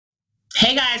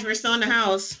Hey guys, we're still in the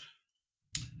house.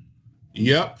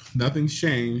 Yep, nothing's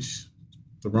changed.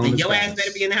 The And Rona's your got ass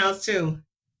better be us. in the house too.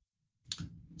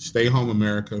 Stay home,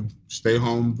 America. Stay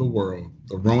home, the world.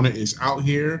 The Rona is out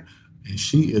here, and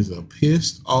she is a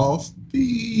pissed off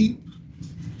bee.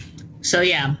 So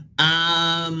yeah.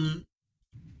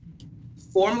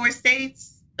 Four more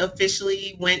states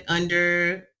officially went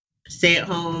under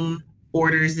stay-at-home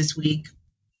orders this week.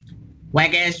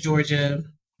 Whack ass Georgia,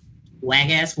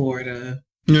 whack ass Florida,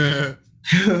 Yeah.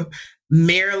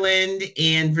 Maryland,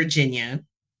 and Virginia.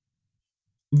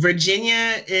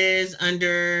 Virginia is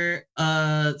under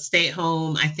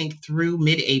stay-at-home, I think, through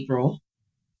mid-April.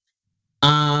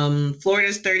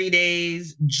 Florida's 30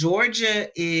 days. Georgia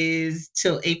is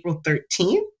till April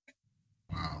 13th.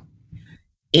 Wow.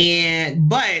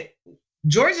 But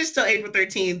Georgia's till April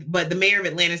 13th, but the mayor of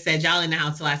Atlanta said y'all in the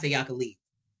house till I say y'all can leave.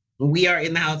 We are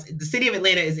in the house. The city of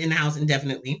Atlanta is in the house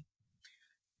indefinitely.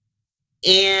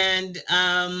 And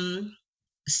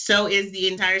so is the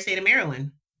entire state of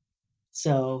Maryland.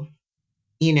 So,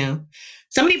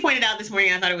 somebody pointed out this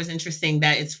morning, I thought it was interesting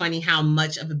that it's funny how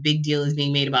much of a big deal is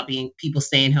being made about people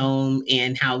staying home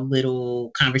and how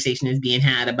little conversation is being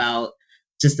had about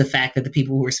just the fact that the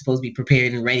people who are supposed to be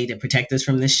prepared and ready to protect us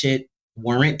from this shit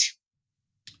weren't.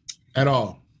 At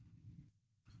all.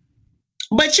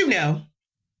 But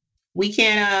we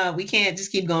can't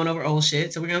just keep going over old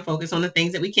shit. So we're gonna focus on the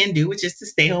things that we can do, which is to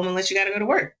stay home unless you gotta go to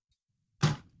work.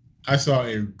 I saw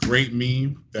a great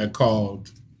meme that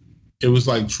it was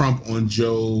like Trump on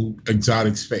Joe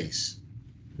Exotic's face.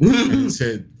 And it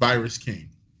said Virus King.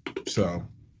 So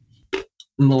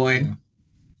Lord.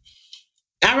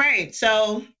 Yeah. All right.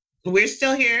 So we're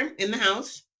still here in the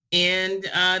house, and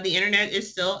the internet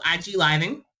is still IG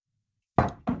living.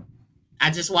 I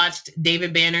just watched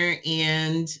David Banner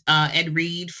and Ed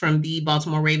Reed from the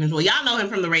Baltimore Ravens. Well, y'all know him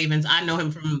from the Ravens. I know him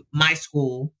from my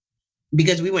school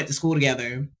because we went to school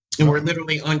together and we're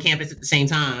literally on campus at the same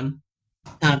time.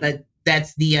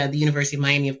 That's the University of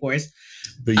Miami, of course.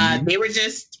 They were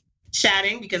just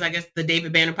chatting because I guess the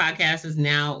David Banner podcast is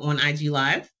now on IG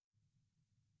Live.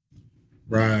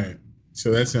 Right.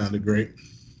 So that sounded great.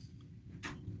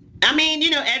 I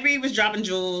mean, Ed Reed was dropping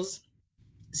jewels.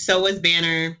 So was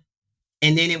Banner.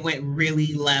 And then it went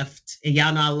really left. And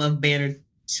y'all know I love Banner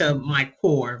to my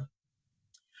core.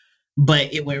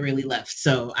 But it went really left.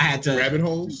 So I had to... Rabbit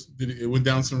holes? It went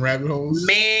down some rabbit holes?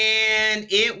 Man,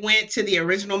 it went to the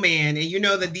original man. And you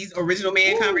know that these original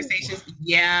man conversations...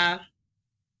 Yeah.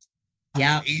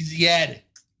 Yeah. Easy at it.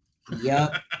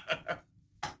 Yep.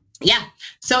 Yeah.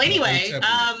 So anyway,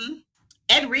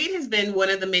 Ed Reed has been one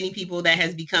of the many people that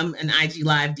has become an IG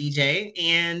Live DJ.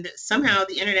 And somehow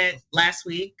the internet last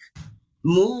week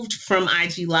moved from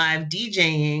IG Live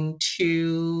DJing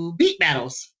to beat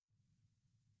battles.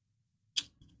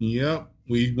 Yep.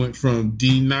 We went from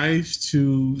D-Nice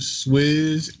to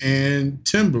Swizz and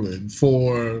Timbaland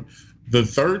for the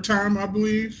third time, I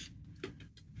believe.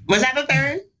 Was that the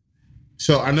third?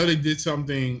 So I know they did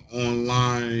something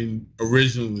online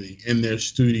originally in their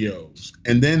studios,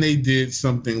 and then they did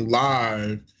something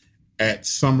live at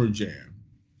Summer Jam.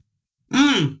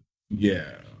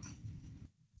 Yeah.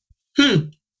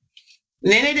 And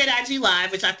then they did IG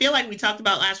Live, which I feel like we talked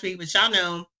about last week, but y'all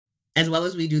know as well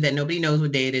as we do that nobody knows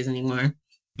what day it is anymore.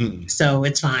 So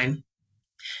it's fine.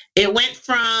 It went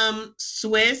from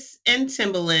Swizz and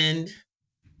Timbaland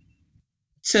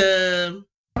to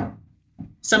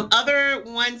some other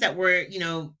ones that were,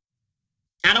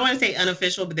 I don't want to say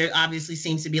unofficial, but there obviously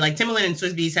seems to be like Timbaland and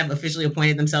Swizz Beatz have officially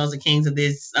appointed themselves the kings of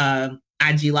this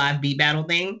IG Live beat battle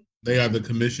thing. They are the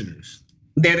commissioners.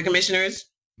 They're the commissioners?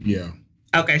 Yeah.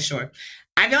 Okay, sure.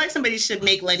 I feel like somebody should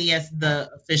make Lenny as the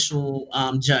official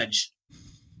judge.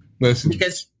 Listen,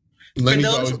 because Lenny's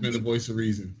always been the voice of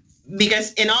reason.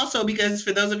 Because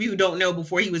for those of you who don't know,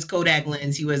 before he was Kodak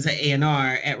Lens, he was an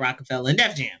A&R at Rockefeller and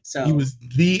Def Jam. So he was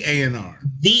the A&R.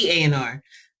 The A&R.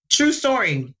 True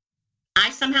story. I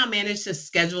somehow managed to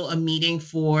schedule a meeting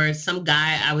for some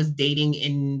guy I was dating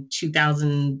in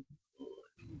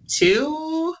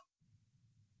 2002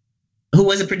 who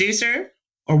was a producer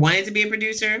or wanted to be a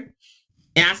producer.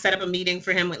 And I set up a meeting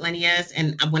for him with Lenny S.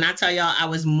 And when I tell y'all, I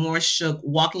was more shook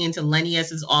walking into Lenny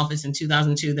S.'s office in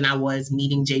 2002 than I was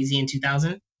meeting Jay-Z in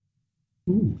 2000.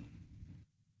 Ooh.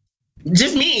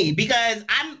 Just me, because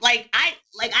I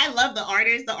love the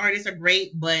artists. The artists are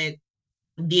great, but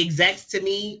the execs to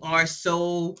me are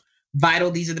so vital.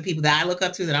 These are the people that I look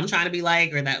up to that I'm trying to be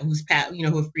like, or that who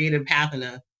have created a path and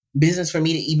a business for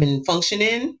me to even function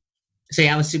in. So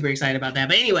yeah, I was super excited about that.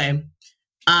 But anyway,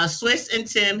 Swizz and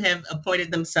Tim have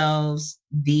appointed themselves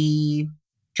the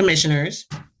commissioners.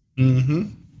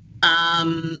 Mm-hmm.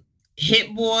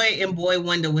 Hit Boy and Boy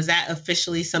Wonder, was that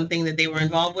officially something that they were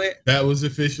involved with? That was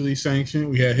officially sanctioned.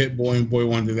 We had Hit Boy and Boy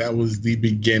Wonder. That was the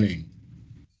beginning.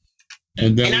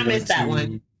 And then I missed that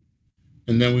one.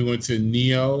 And then we went to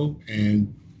Neo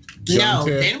and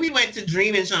then we went to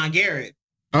Dream and Sean Garrett.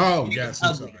 Oh, yes.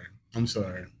 I'm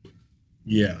sorry.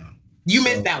 Yeah. You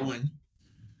missed that one.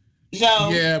 So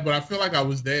yeah, but I feel like I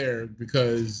was there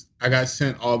because I got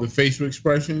sent all the facial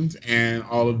expressions and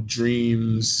all of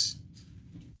Dream's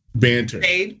banter.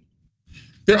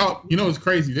 They're all, it's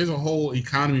crazy. There's a whole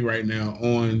economy right now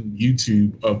on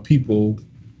YouTube of people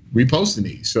reposting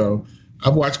these. So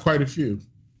I've watched quite a few.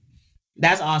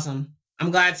 That's awesome. I'm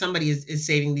glad somebody is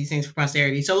saving these things for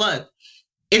posterity. So look,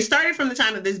 it started from the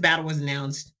time that this battle was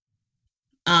announced.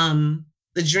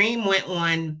 The Dream went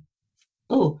on.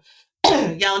 Oh,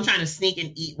 y'all, I'm trying to sneak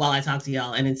and eat while I talk to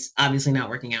y'all, and it's obviously not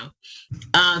working out.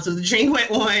 So the Dream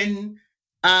went on.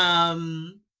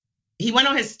 He went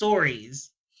on his stories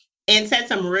and said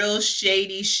some real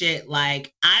shady shit.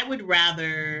 Like, I would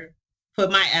rather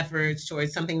put my efforts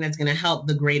towards something that's going to help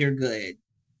the greater good.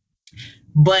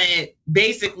 But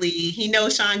basically, he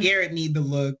knows Sean Garrett need the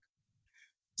look,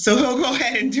 so he'll go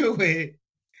ahead and do it.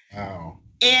 Wow.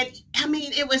 And I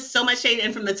mean, it was so much shade.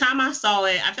 And from the time I saw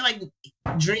it, I feel like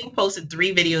Dream posted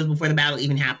 3 videos before the battle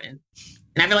even happened.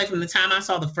 And I feel like from the time I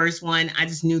saw the first one, I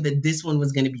just knew that this one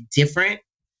was going to be different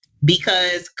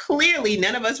because clearly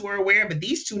none of us were aware, but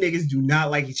these two niggas do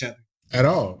not like each other. At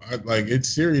all. It's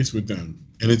serious with them.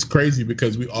 And it's crazy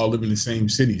because we all live in the same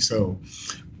city. So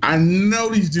I know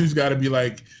these dudes got to be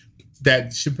like that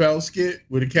Chappelle skit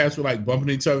where the cats were like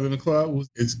bumping each other in the club.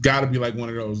 It's got to be like one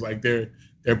of those. Like their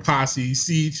posse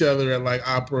see each other at like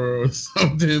opera or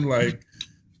something. Like,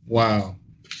 wow.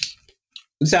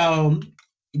 So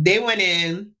they went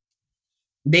in,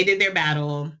 they did their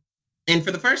battle. And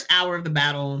for the first hour of the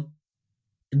battle,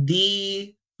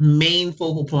 the main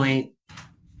focal point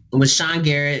was Sean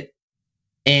Garrett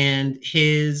and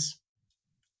his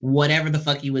whatever the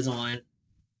fuck he was on.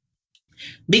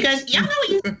 Because y'all know what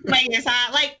you playing this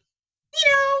high. Like,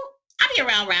 I be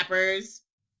around rappers.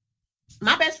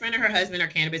 My best friend and her husband are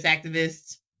cannabis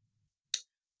activists.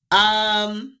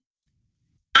 I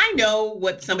know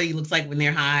what somebody looks like when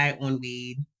they're high on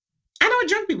weed. I know what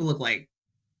drunk people look like.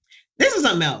 This was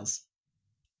something else.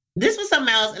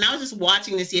 And I was just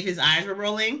watching to see if his eyes were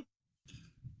rolling.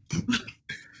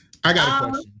 I got a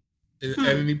question.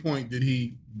 At any point, did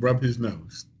he rub his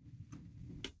nose?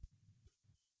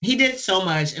 He did so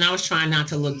much, and I was trying not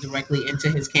to look directly into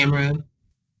his camera.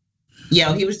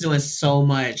 Yo, he was doing so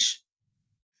much.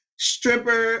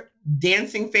 Stripper,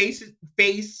 dancing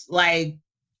face, like,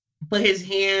 put his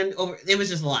hand over. It was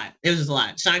just a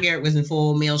lot. Sean Garrett was in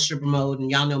full male stripper mode, and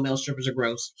y'all know male strippers are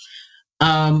gross.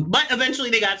 But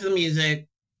eventually they got to the music.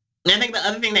 And I think the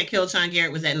other thing that killed Sean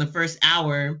Garrett was that in the first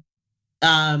hour,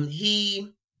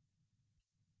 he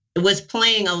was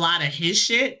playing a lot of his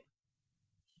shit.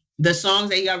 The songs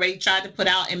that he already tried to put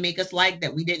out and make us like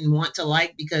that we didn't want to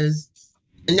like because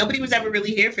nobody was ever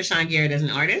really here for Sean Garrett as an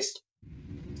artist.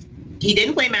 He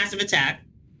didn't play Massive Attack.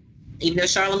 Even though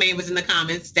Charlamagne was in the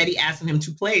comments steady asking him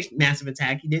to play Massive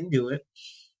Attack, he didn't do it.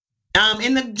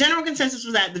 And the general consensus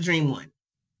was that the Dream won.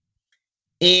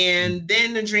 And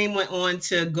then the Dream went on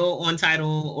to go on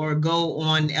Tidal or go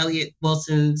on Elliot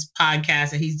Wilson's podcast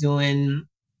that he's doing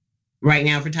right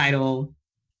now for Tidal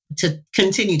to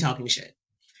continue talking shit.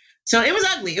 So it was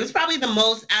ugly. It was probably the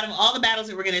most, out of all the battles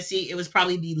that we're going to see, it was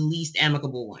probably the least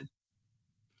amicable one.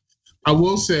 I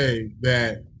will say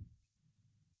that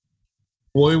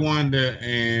Boy Wonder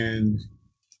and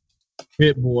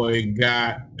Hit Boy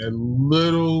got a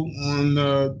little on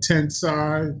the tense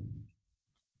side.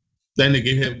 That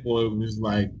nigga Hit Boy was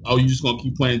like, "Oh, you just gonna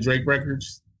keep playing Drake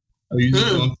records? Are you just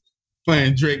gonna keep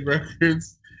playing Drake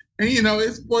records?" And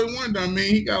it's Boy Wonder. I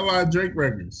mean, he got a lot of Drake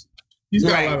records. He's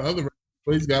got a lot of other records,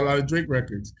 but he's got a lot of Drake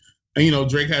records. And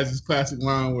Drake has this classic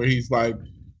line where he's like,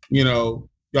 y'all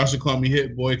should call me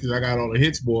Hit Boy because I got all the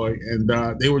hits, boy.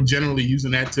 And they were generally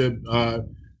using that to,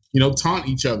 taunt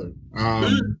each other.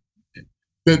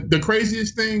 The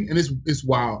craziest thing, and it's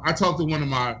wild. I talked to one of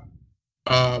my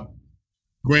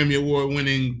Grammy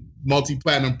Award-winning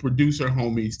multi-platinum producer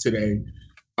homies today,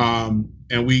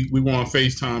 and we were on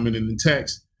FaceTime and in the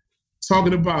text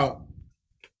talking about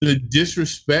the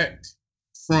disrespect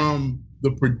from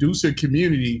the producer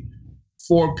community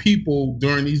for people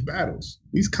during these battles.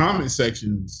 These comment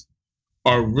sections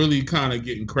are really kind of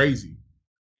getting crazy.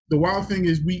 The wild thing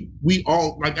is we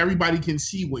all, like, everybody can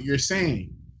see what you're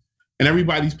saying and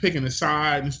everybody's picking a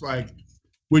side. And it's like,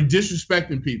 we're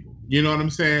disrespecting people. You know what I'm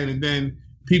saying? And then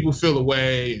people feel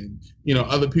away and,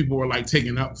 other people are like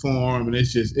taking up for them. And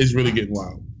it's really getting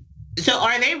wild. So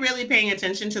are they really paying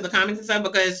attention to the comments and stuff?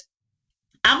 Because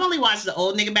I've only watched the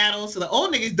old nigga battles, so the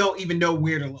old niggas don't even know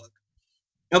where to look.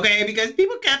 Okay, because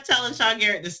people kept telling Sean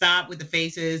Garrett to stop with the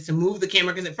faces, to move the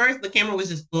camera. Because at first the camera was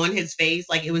just on his face,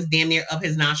 like it was damn near up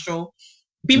his nostril.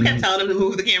 People kept telling him to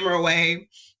move the camera away.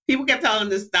 People kept telling him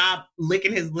to stop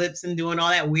licking his lips and doing all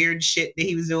that weird shit that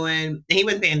he was doing. And he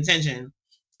wasn't paying attention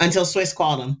until Swiss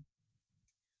called him.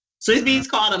 Swizz Beatz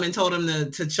called him and told him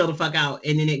to chill the fuck out.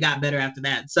 And then it got better after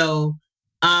that. So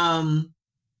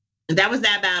that was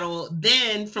that battle.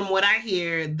 Then from what I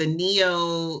hear, the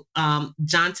Neo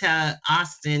Jonta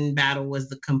Austin battle was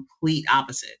the complete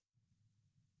opposite.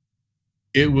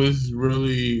 It was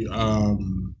really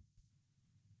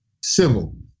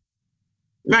civil.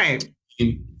 Right.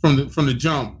 From the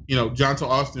jump, you know, Jonta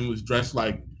Austin was dressed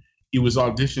like he was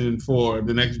auditioning for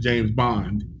the next James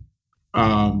Bond.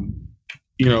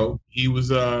 You know, he was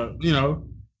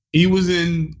he was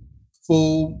in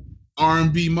full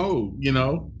R&B mode, you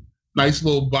know. Nice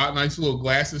little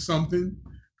glass or something,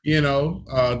 you know.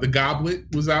 The goblet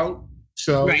was out,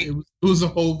 so right. it was a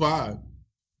whole vibe.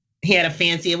 He had a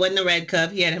fancy. It wasn't a red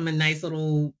cup. He had him a nice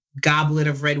little goblet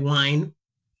of red wine.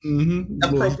 Mm-hmm.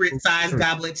 Appropriate size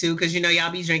goblet too, because you know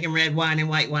y'all be drinking red wine and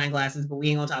white wine glasses, but we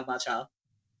ain't gonna talk about y'all.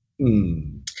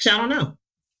 Cause y'all don't know.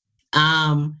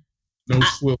 No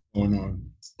swill going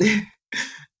on.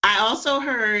 I also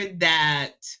heard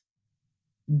that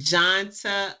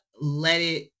Jonta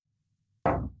let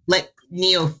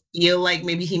Neo feel like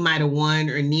maybe he might have won,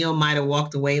 or Neo might have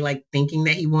walked away like thinking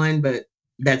that he won, but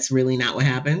that's really not what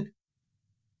happened.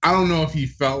 I don't know if he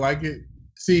felt like it.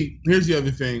 See, here's the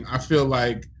other thing. I feel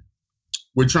like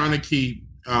we're trying to keep.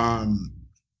 I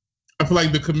feel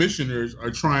like the commissioners are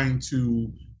trying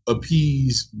to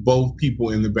appease both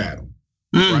people in the battle,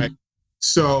 right?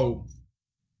 So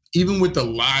even with the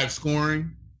live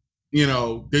scoring, you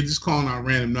know, they're just calling out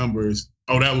random numbers.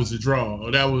 Oh, that was a draw.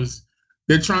 Oh, that was.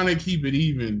 They're trying to keep it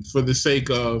even for the sake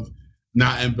of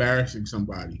not embarrassing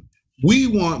somebody. We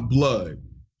want blood.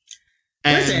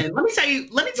 Listen, let me tell you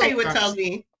what tells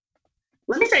me.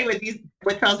 Let me tell you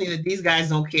what tells me that these guys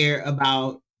don't care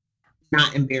about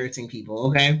not embarrassing people,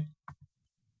 okay?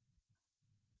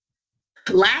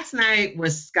 Last night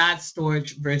was Scott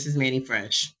Storch versus Mannie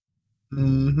Fresh.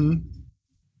 Mm-hmm.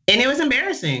 And it was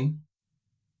embarrassing.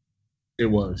 It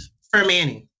was. For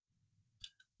Mannie.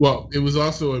 Well, it was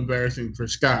also embarrassing for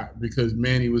Scott because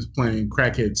Mannie was playing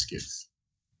crackhead skits.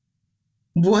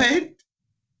 What?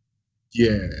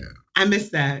 Yeah. I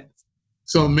missed that.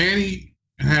 So Mannie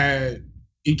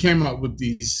he came up with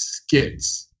these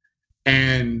skits,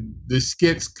 and the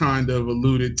skits kind of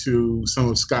alluded to some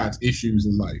of Scott's issues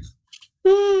in life.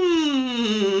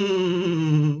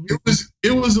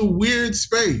 It was a weird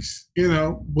space, you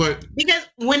know, but because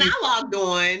when I logged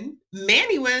on,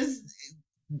 Mannie was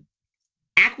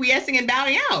acquiescing and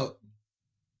bowing out.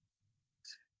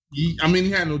 He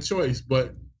had no choice,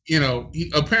 but you know,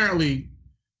 apparently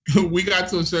we got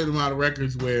to a certain amount of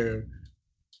records where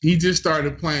he just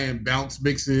started playing bounce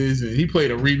mixes, and he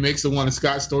played a remix of one of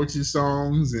Scott Storch's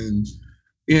songs, and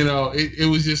you know, it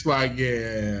was just like,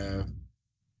 yeah,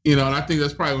 you know, and I think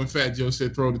that's probably when Fat Joe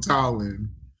said throw the towel in.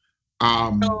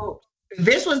 So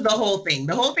this was the whole thing.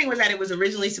 The whole thing was that it was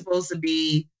originally supposed to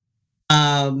be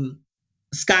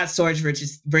Scott Storch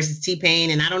versus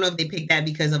T-Pain, and I don't know if they picked that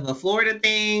because of a Florida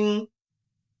thing.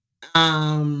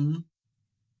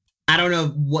 I don't know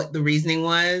what the reasoning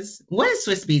was. What is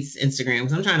Swizz Beatz Instagram?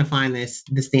 Because I'm trying to find this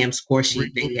damn score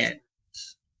sheet they get.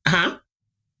 Huh?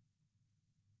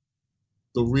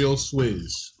 The real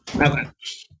Swizz. Okay.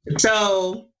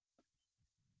 So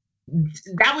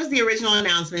that was the original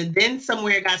announcement. Then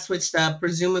somewhere it got switched up,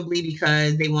 presumably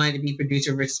because they wanted to be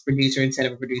producer versus producer instead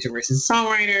of a producer versus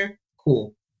songwriter.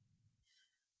 Cool.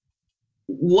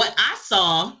 What I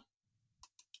saw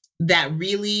that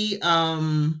really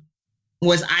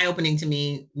was eye-opening to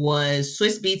me was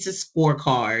Swizz Beatz'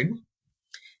 scorecard.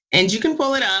 And you can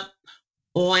pull it up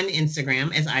on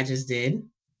Instagram, as I just did.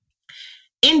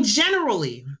 And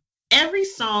generally, every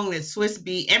song that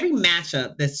every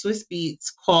matchup that Swizz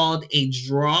Beatz called a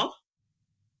draw,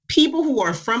 people who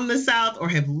are from the South or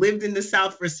have lived in the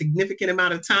South for a significant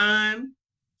amount of time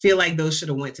feel like those should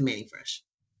have went to Mannie Fresh.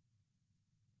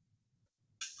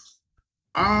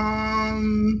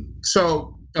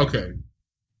 So, okay.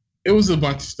 It was a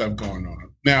bunch of stuff going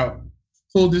on. Now,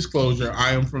 full disclosure,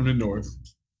 I am from the North.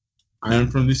 I am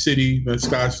from the city that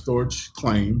Scott Storch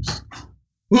claims.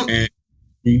 And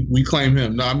we claim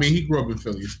him. No, I mean, he grew up in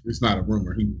Philly. It's not a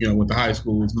rumor. He, you know, went to high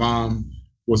school. His mom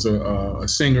was a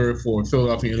singer for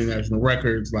Philadelphia International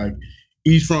Records. Like,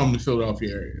 he's from the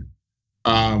Philadelphia area.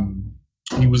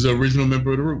 He was the original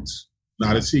member of the Roots.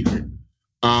 not a secret.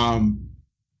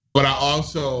 But I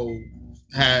also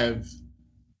have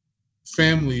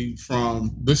family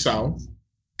from the South,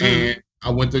 and I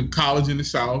went to college in the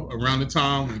South around the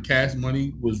time when Cash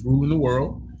Money was ruling the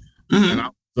world, and I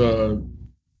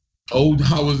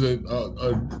was a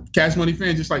Cash Money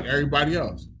fan just like everybody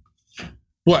else.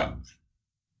 But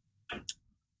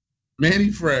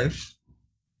Mannie Fresh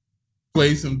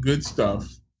played some good stuff.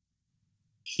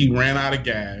 He ran out of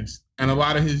gas, and a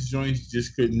lot of his joints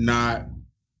just could not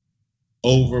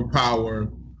overpower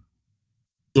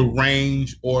the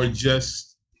range or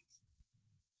just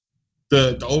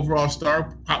the overall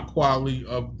star pop quality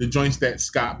of the joints that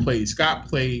Scott played. Scott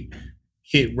played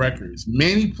hit records.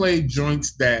 Mannie played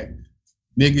joints that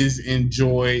niggas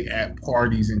enjoy at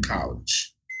parties in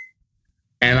college.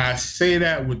 And I say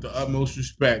that with the utmost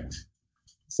respect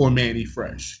for Mannie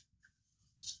Fresh.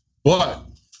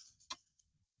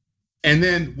 And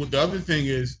then what the other thing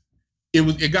is,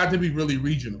 it got to be really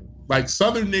regional. Like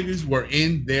Southern niggas were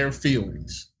in their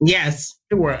feelings. Yes.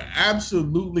 They were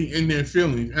absolutely in their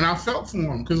feelings. And I felt for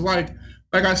them because like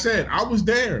I said, I was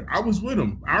there. I was with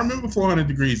them. I remember 400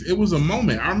 Degrees. It was a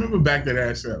moment. I remember Back That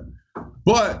Ass Up.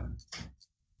 But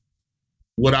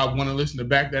would I want to listen to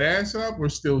Back That Ass Up or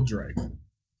Still Dre?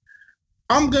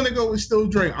 I'm going to go with Still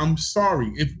Dre. I'm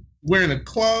sorry. If we're in a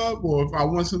club or if I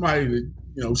want somebody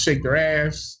to, shake their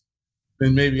ass,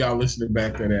 then maybe I'll listen to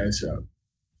Back That Ass Up.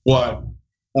 But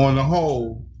on the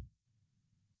whole,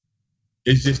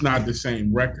 it's just not the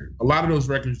same record. A lot of those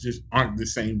records just aren't the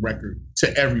same record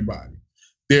to everybody.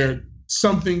 They're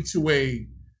something to a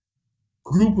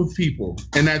group of people,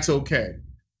 and that's okay.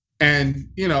 And,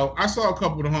 I saw a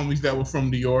couple of the homies that were from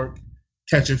New York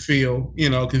catch a feel,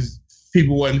 because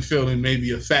people wasn't feeling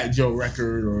maybe a Fat Joe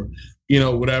record or,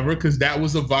 whatever, because that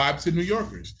was a vibe to New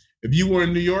Yorkers. If you were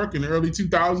in New York in the early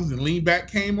 2000s and Lean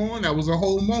Back came on, that was a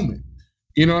whole moment.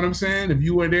 You know what I'm saying? If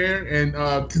you were there and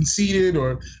Conceited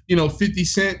or, 50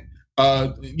 Cent,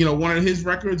 one of his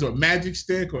records or Magic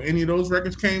Stick or any of those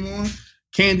records came on,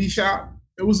 Candy Shop,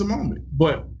 it was a moment.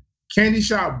 But Candy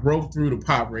Shop broke through the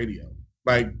pop radio.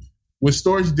 Like what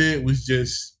Storch did was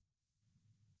just,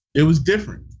 it was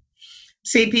different.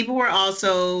 See, people were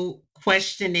also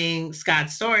questioning Scott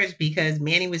Storch because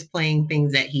Mannie was playing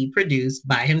things that he produced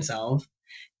by himself.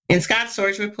 And Scott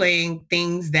Storch were playing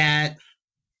things that,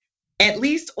 at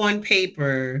least on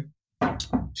paper,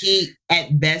 he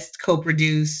at best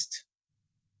co-produced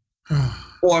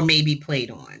or maybe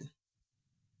played on.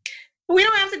 We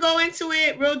don't have to go into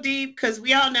it real deep because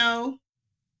we all know.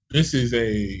 This is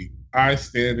a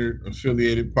iStandard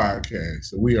affiliated podcast,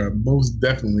 so we are most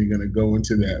definitely going to go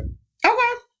into that.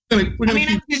 Okay.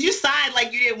 Because you sighed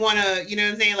like you didn't want to, you know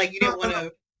what I'm saying? Like you didn't want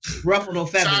to ruffle no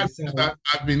feathers. So.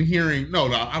 I've been hearing, no,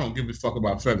 I don't give a fuck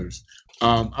about feathers.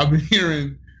 I've been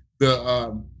hearing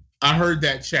I heard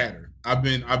that chatter. I've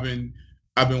been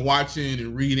watching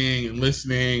and reading and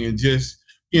listening and just,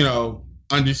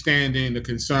 understanding the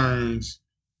concerns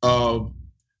of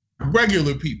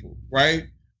regular people, right?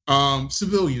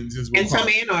 Civilians as well. And some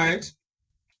anarchs.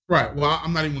 Right. Well,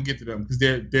 I'm not even gonna get to them because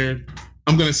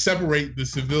I'm gonna separate the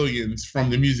civilians from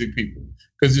the music people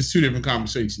because there's two different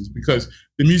conversations because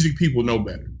the music people know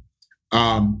better.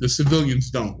 The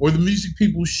civilians don't, or the music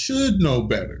people should know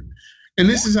better. And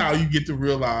this is how you get to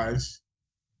realize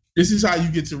who's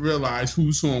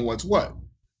who and what's what,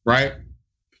 right?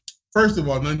 First of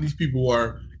all, none of these people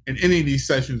were in any of these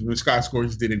sessions when Scott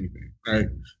Storch did anything, right?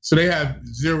 So they have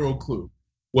zero clue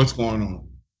what's going on.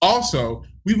 Also,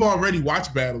 we've already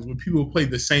watched battles where people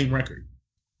played the same record.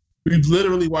 We've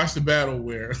literally watched a battle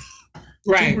where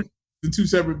the two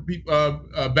separate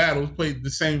battles played the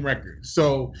same record.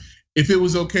 So if it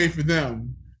was okay for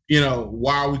them,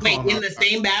 why are we calling in the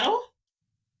same battle?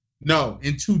 No,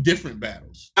 in two different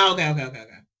battles. Oh, okay.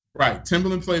 Right.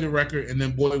 Timbaland played a record and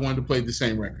then Boy Wonder played the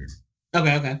same record.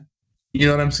 Okay. You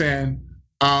know what I'm saying?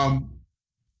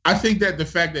 I think that the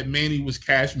fact that Mannie was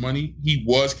Cash Money, he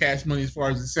was Cash Money as far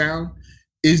as the sound,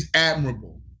 is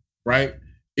admirable, right?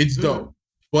 It's dope.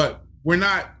 But we're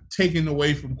not taking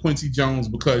away from Quincy Jones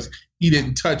because he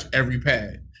didn't touch every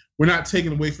pad. We're not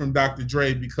taking away from Dr.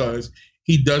 Dre because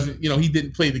he doesn't, he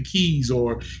didn't play the keys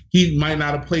or he might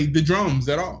not have played the drums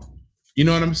at all. You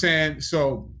know what I'm saying?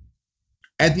 So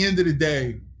at the end of the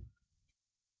day,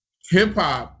 hip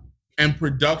hop and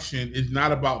production is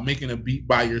not about making a beat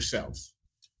by yourself.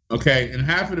 Okay. And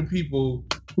half of the people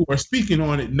who are speaking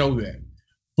on it know that.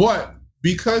 But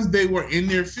because they were in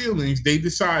their feelings, they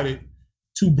decided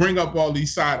to bring up all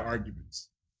these side arguments.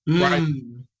 Right?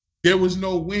 There was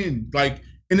no win. And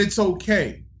it's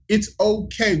okay. It's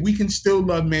okay. We can still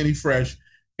love Mannie Fresh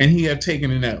and he have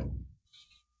taken an L.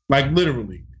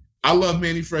 Literally. I love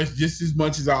Mannie Fresh just as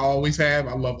much as I always have.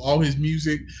 I love all his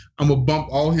music. I'm gonna bump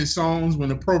all his songs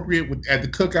when appropriate at the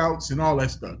cookouts and all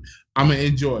that stuff. I'm gonna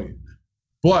enjoy it.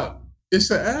 But it's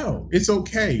an L. It's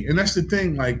okay. And that's the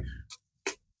thing. Like,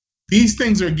 these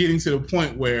things are getting to the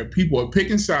point where people are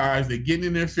picking sides. They're getting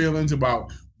in their feelings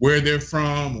about where they're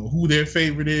from or who their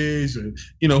favorite is, or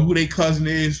who their cousin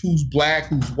is, who's black,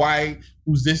 who's white,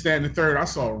 who's this, that, and the third. I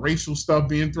saw racial stuff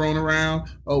being thrown around.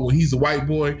 Oh, well, he's a white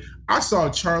boy. I saw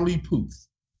Charlie Puth.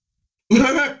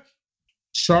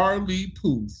 Charlie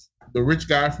Puth, the rich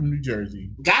guy from New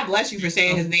Jersey. God bless you for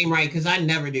saying his name right, because I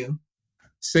never do.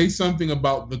 Say something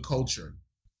about the culture.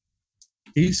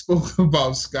 He spoke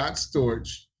about Scott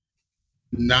Storch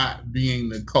not being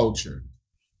the culture.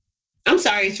 I'm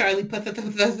sorry, Charlie.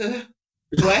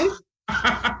 What?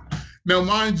 Now,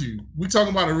 mind you, we're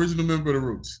talking about original member of the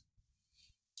Roots.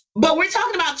 But we're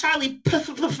talking about Charlie,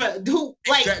 who,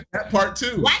 like, that part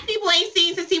too. Black people ain't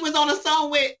seen since he was on a song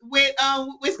with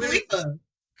Khalifa.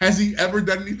 Has he ever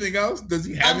done anything else? Does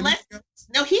he have anything else?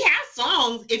 No, he has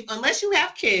songs. Unless you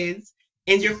have kids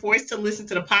and you're forced to listen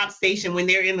to the pop station when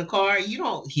they're in the car, you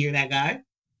don't hear that guy.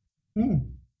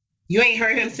 You ain't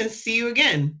heard him since See You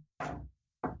Again.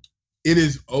 It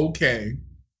is okay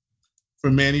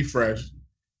for Mannie Fresh.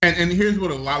 And here's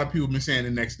what a lot of people have been saying the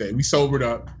next day. We sobered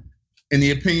up and the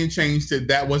opinion changed to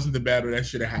that wasn't the battle that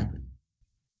should have happened.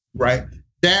 Right?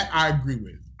 That I agree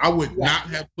with. I would not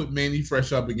have put Mannie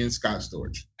Fresh up against Scott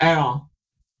Storch. At all.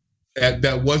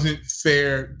 That wasn't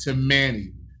fair to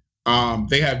Mannie.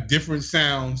 They have different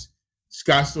sounds.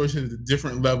 Scott Storch has a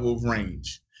different level of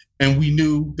range. And we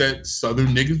knew that Southern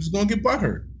niggas was going to get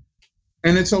butthurt.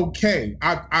 And it's okay.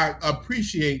 I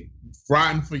appreciate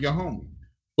riding for your homie.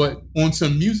 But on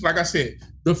some music, like I said,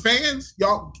 the fans,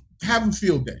 y'all have a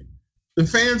field day. The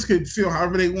fans could feel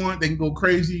however they want. They can go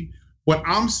crazy. But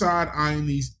I'm side-eyeing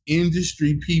these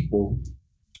industry people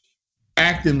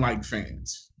acting like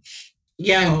fans.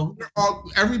 Yo.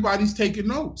 Everybody's taking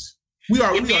notes.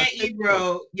 Your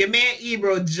man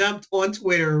Ebro jumped on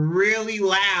Twitter really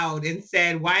loud and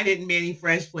said, "Why didn't Mannie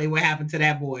Fresh play What Happened to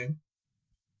That Boy?"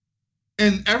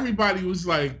 And everybody was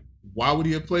like, "Why would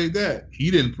he have played that? He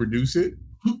didn't produce it."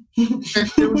 And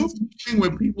there was a thing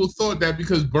where people thought that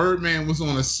because Birdman was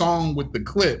on a song with the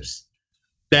Clips,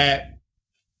 that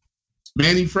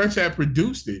Mannie Fresh had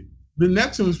produced it. The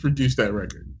Neptunes produced that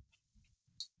record.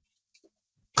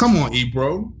 Come on,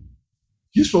 Ebro.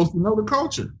 You're supposed to know the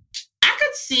culture. I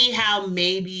could see how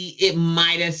maybe it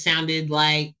might have sounded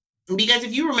like, because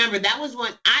if you remember, that was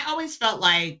when I always felt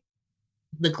like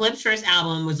the Clips' first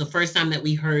album was the first time that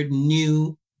we heard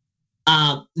new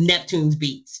Neptunes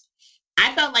beats.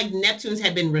 I felt like Neptunes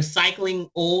had been recycling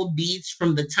old beats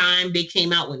from the time they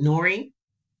came out with Nori.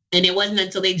 And it wasn't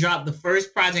until they dropped the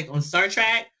first project on Star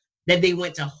Trek that they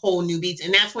went to whole new beats.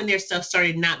 And that's when their stuff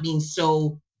started not being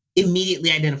so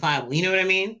immediately identifiable. You know what I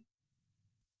mean?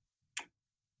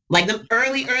 Like the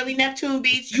early Neptune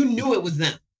beats, you knew it was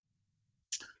them.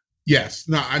 Yes.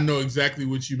 No, I know exactly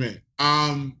what you meant.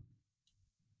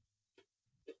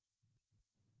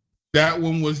 That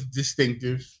one was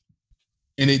distinctive.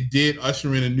 And it did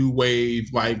usher in a new wave,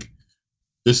 like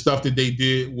the stuff that they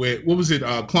did with, what was it,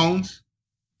 Clones?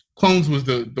 Clones was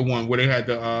the one where they had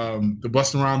the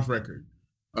Busta Rhymes record,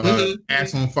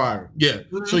 Ass on Fire. Yeah.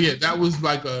 Mm-hmm. So yeah, that was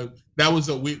like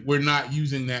we're not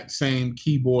using that same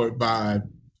keyboard vibe.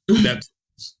 That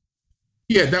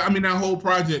whole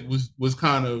project was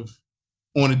kind of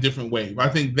on a different wave. I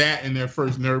think that and their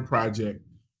first Nerd project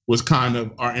was kind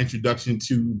of our introduction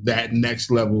to that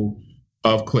next level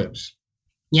of Clips.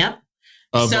 Yep.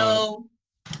 So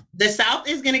the South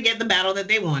is going to get the battle that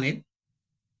they wanted.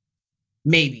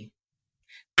 Maybe.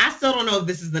 I still don't know if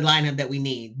this is the lineup that we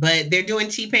need, but they're doing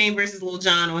T-Pain versus Lil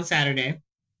Jon on Saturday.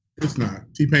 It's not.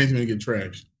 T-Pain's going to get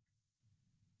trashed.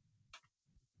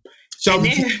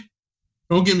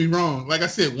 Don't get me wrong. Like I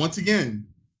said, once again,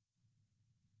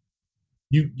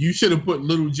 you should have put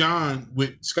Lil Jon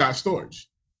with Scott Storch.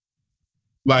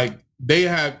 Like, they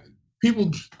have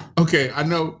people. Okay, I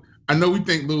know we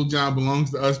think Lil Jon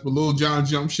belongs to us, but Lil Jon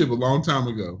jumped ship a long time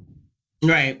ago.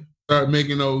 Right. Started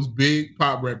making those big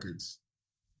pop records.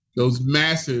 Those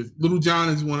massive. Lil Jon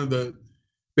is one of the.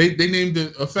 They named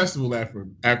a festival after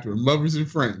him, Lovers and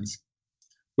Friends.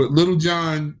 But Lil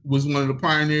Jon was one of the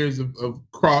pioneers of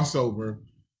crossover,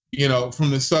 from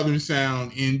the Southern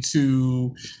sound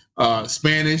into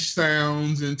Spanish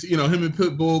sounds, and him and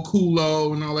Pitbull,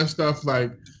 Kulo, and all that stuff.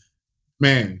 Like,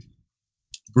 man.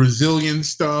 Brazilian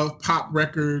stuff, pop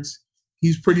records.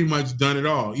 He's pretty much done it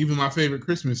all. Even my favorite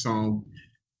Christmas song,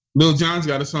 Lil Jon's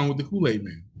got a song with the Kool-Aid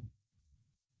Man.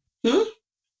 Huh?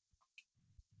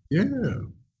 Yeah.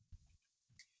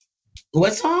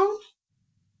 What song?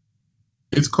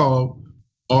 It's called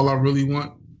 "All I Really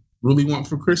Want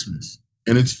for Christmas,"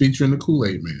 and it's featuring the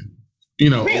Kool-Aid Man. You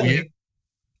know, Really?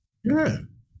 yeah.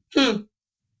 Hmm.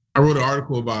 I wrote an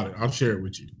article about it. I'll share it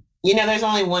with you. You know, there's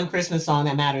only one Christmas song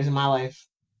that matters in my life.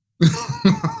 What's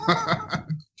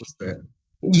that?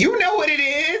 You know what it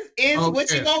is. It's Oh,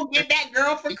 What You Gonna Get That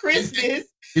Girl for Christmas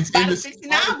it's by in the the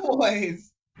 69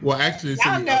 Boys. Well, actually, it's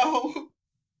Y'all in the, know.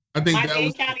 I think My that Dade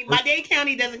was County, my Dade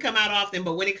County doesn't come out often,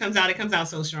 but when it comes out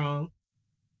so strong.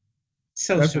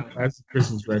 So that's strong. a classic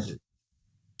Christmas record.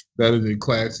 That is a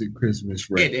classic Christmas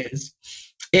record. It is.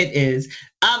 It is.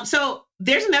 So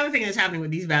there's another thing that's happening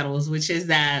with these battles, which is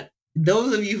that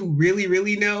those of you who really,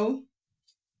 really know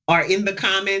are in the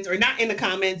comments, or not in the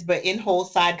comments, but in whole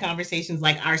side conversations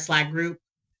like our Slack group,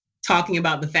 talking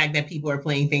about the fact that people are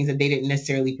playing things that they didn't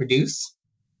necessarily produce.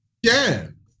 Yeah.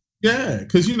 Yeah.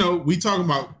 Because, you know, we talking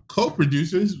about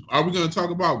co-producers. Are we going to talk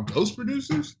about ghost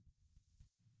producers?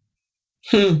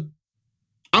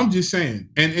 I'm just saying.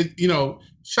 And, it, you know,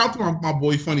 shout to my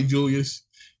boy Funny Julius.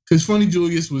 Because Funny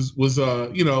Julius was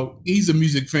you know, he's a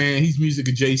music fan. He's music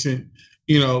adjacent.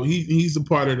 You know, he's a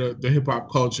part of the hip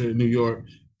hop culture in New York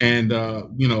and,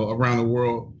 you know, around the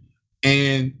world.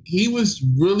 And he was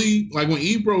really, like when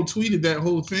Ebro tweeted that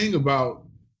whole thing about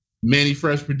Mannie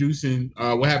Fresh producing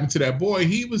What Happened to That Boy,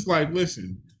 he was like,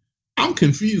 listen, I'm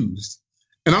confused.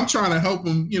 And I'm trying to help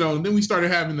him, you know, and then we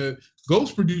started having the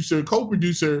ghost producer,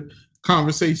 co-producer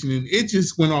conversation, and it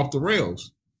just went off the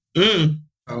rails.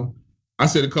 So I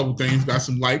said a couple things, got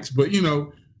some likes, but you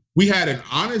know, we had an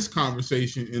honest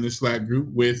conversation in the Slack group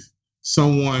with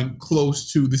someone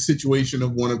close to the situation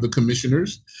of one of the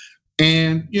commissioners.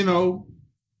 And, you know,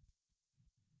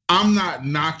 I'm not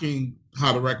knocking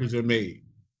how the records are made,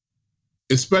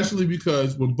 especially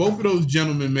because when both of those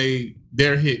gentlemen made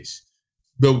their hits,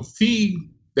 the fee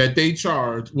that they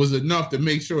charged was enough to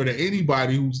make sure that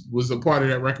anybody who was a part of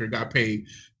that record got paid,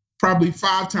 probably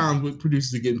 5 times what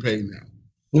producers are getting paid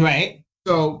now. Right.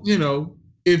 So, you know,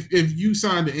 if you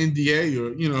signed an NDA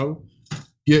or, you know,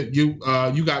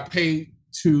 you got paid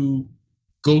to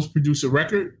ghost produce a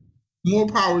record, more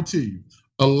power to you.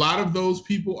 A lot of those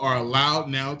people are allowed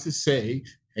now to say,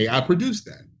 hey, I produced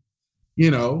that.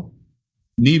 You know,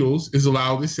 Needles is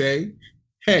allowed to say,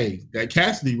 hey, that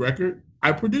Cassidy record,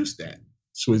 I produced that.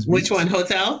 Swizz Which one,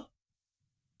 Hotel?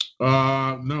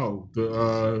 No,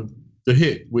 the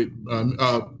hit with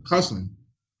Hustling.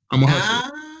 I'm a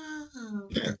hustler.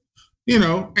 Yeah. You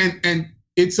know, and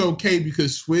it's okay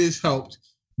because Swizz helped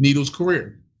Needle's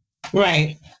career.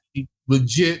 Right. He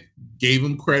legit gave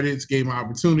him credits, gave him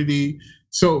opportunity.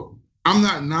 So I'm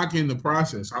not knocking the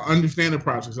process. I understand the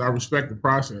process. I respect the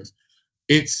process.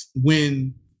 It's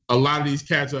when a lot of these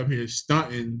cats up here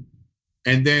stunting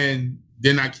and then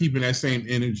they're not keeping that same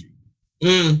energy.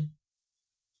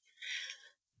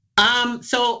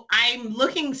 So I'm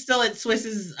looking still at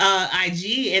Swizz's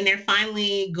IG, and they're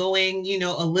finally going, you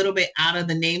know, a little bit out of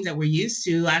the names that we're used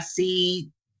to. I see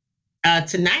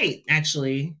tonight,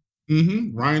 actually.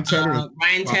 Ryan Tedder.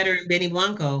 Ryan Tedder and Benny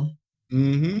Blanco.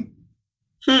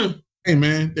 Hey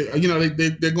man, you know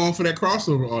they're going for that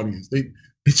crossover audience. They're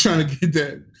trying to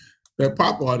get that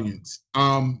pop audience.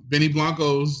 Benny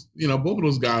Blanco's, you know, both of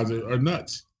those guys are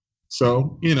nuts.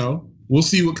 So, you know, we'll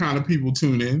see what kind of people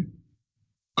tune in.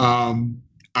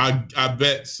 I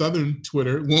bet Southern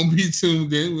Twitter won't be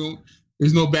tuned in.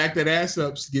 There's no Back That Ass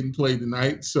Ups getting played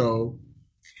tonight. So,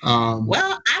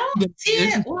 well, I don't see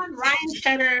it on Ryan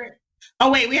Tedder.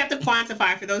 Oh wait, we have to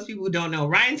quantify for those people who don't know.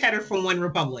 Ryan Tedder from One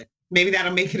Republic. Maybe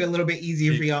that'll make it a little bit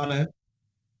easier for y'all to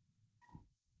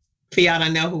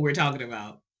know who we're talking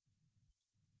about.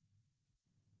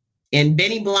 And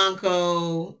Benny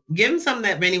Blanco, give them something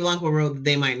that Benny Blanco wrote that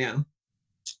they might know.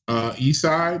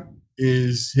 Eastside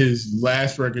is his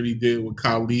last record he did with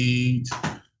Khalid.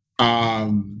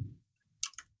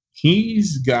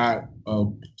 He's got a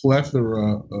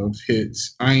plethora of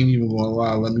hits. I ain't even gonna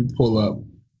lie. Let me pull up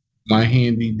my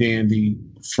handy dandy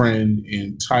friend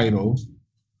in Tidal.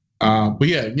 But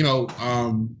yeah, you know,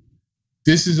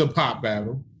 this is a pop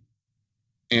battle,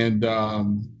 and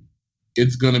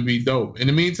it's gonna be dope. In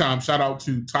the meantime, shout out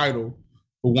to Tidal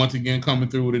for once again coming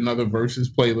through with another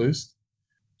Versus playlist,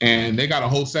 and they got a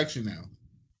whole section now.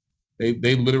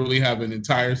 They literally have an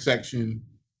entire section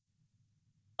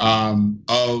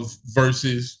of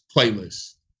Versus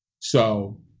playlists.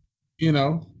 So, you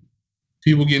know,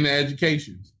 people getting the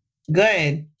education.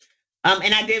 Good.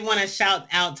 And I did want to shout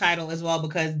out Tidal as well,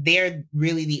 because they're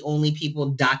really the only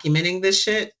people documenting this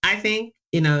shit, I think,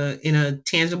 in a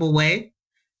tangible way.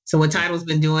 So what Tidal's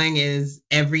been doing is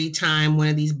every time one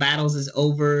of these battles is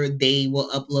over, they will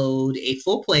upload a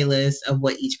full playlist of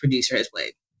what each producer has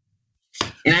played.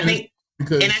 And I think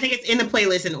it's in the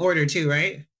playlist in order too,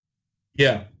 right?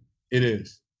 Yeah, it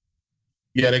is.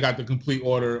 Yeah, they got the complete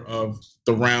order of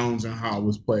the rounds and how it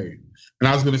was played. And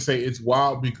I was going to say it's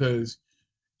wild because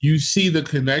you see the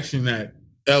connection that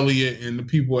Elliot and the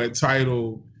people at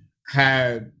Tidal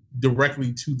had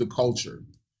directly to the culture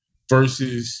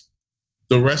versus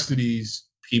the rest of these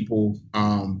people,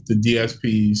 the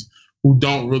DSPs, who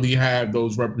don't really have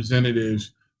those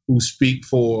representatives who speak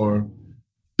for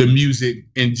the music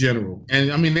in general.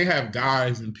 And I mean, they have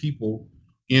guys and people,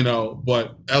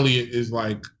 but Elliot is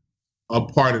like a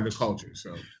part of the culture.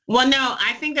 So, well, no,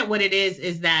 I think that what it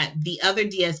is that the other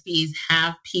DSPs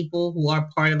have people who are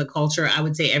part of the culture. I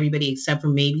would say everybody except for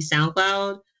maybe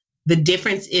SoundCloud. The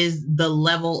difference is the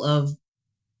level of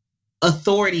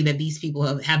authority that these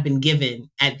people have been given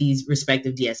at these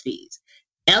respective DSPs.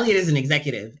 Elliot is an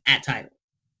executive at Tidal.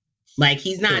 Like,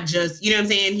 he's not just, you know what I'm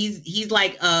saying? He's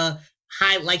like a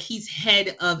high, like he's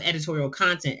head of editorial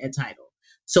content at Tidal.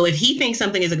 So if he thinks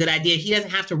something is a good idea, he doesn't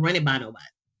have to run it by nobody.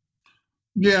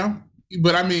 Yeah,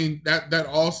 but I mean, that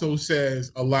also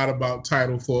says a lot about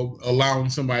Tidal for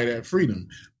allowing somebody that freedom.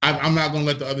 I'm not going to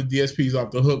let the other DSPs off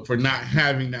the hook for not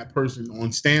having that person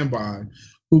on standby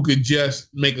who could just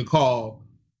make a call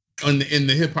in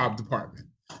the hip hop department.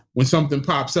 When something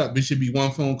pops up, it should be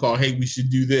one phone call. Hey, we should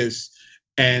do this,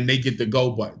 and they get the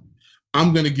go button.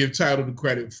 I'm going to give Tidal the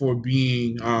credit for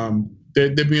being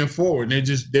they're being forward.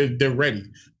 They're ready.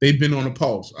 They've been on a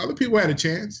pulse. Other people had a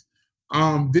chance.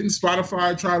 Didn't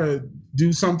Spotify try to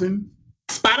do something?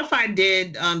 Spotify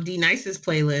did D-Nice's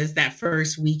playlist that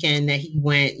first weekend that he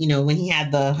went, when he had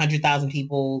the 100,000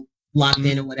 people locked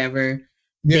in or whatever.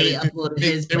 Yeah, they uploaded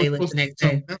his playlist the next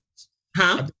day.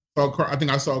 Huh? I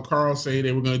think I saw Carl say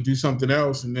they were going to do something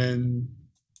else, and then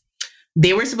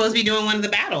they were supposed to be doing one of the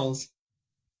battles.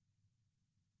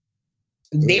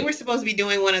 They were supposed to be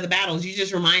doing one of the battles. You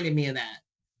just reminded me of that.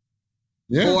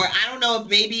 Yeah. Or I don't know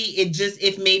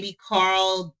if maybe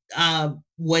Carl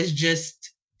was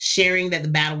just sharing that the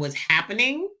battle was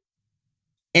happening.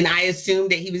 And I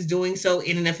assumed that he was doing so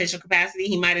in an official capacity.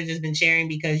 He might have just been sharing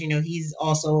because, he's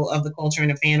also of the culture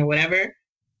and a fan or whatever.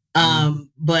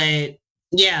 But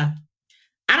yeah,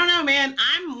 I don't know, man.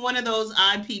 I'm one of those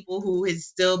odd people who has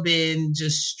still been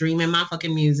just streaming my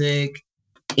fucking music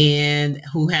and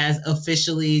who has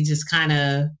officially just kind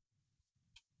of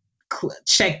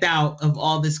checked out of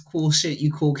all this cool shit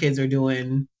you cool kids are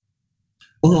doing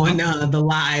on the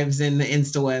lives and the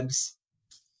Instawebs.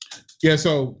 Yeah,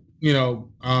 so we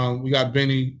got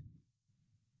Benny,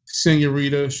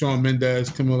 Senorita, Shawn Mendes,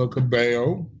 Camila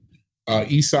Cabello,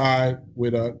 Eastside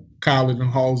with Khaled and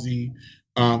Halsey,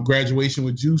 Graduation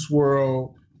with Juice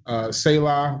WRLD,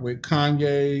 Selah with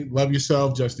Kanye, Love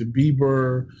Yourself, Justin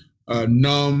Bieber,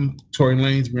 Numb, Tory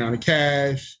Lanez, Rihanna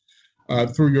Cash,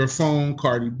 Through Your Phone,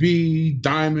 Cardi B,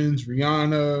 Diamonds,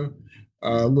 Rihanna,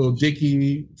 Lil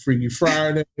Dicky, Freaky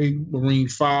Friday, Maroon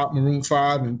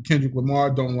 5, and Kendrick Lamar,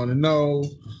 Don't Want to Know,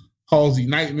 Halsey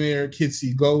Nightmare, Kids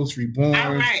See Ghosts, Reborn.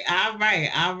 All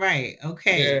right.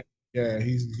 Okay. Yeah,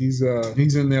 he's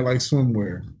in there like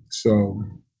swimwear. So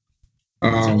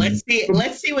let's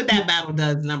see what that battle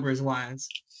does numbers wise.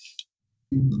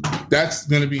 That's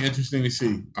gonna be interesting to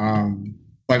see. I'm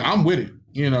with it,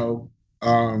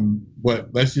 but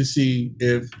let's just see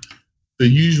if the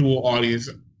usual audience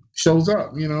shows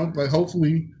up.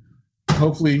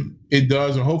 Hopefully it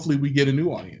does, or hopefully we get a new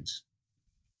audience.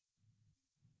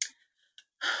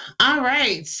 All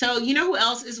right. So you know who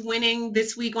else is winning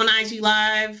this week on IG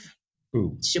Live?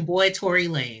 Who? It's your boy Tory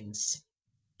Lanez.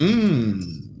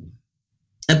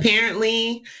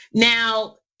 Apparently.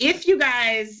 Now, if you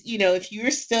guys, if you're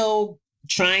still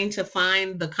trying to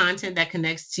find the content that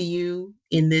connects to you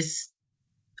in this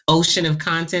ocean of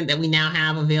content that we now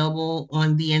have available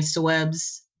on the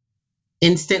Instawebs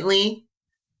instantly,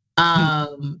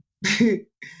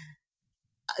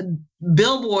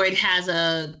 Billboard has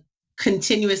a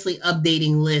continuously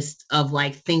updating list of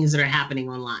like things that are happening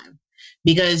on live,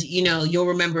 because you'll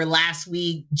remember last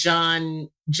week John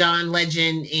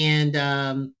Legend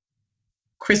and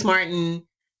Chris Martin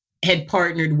had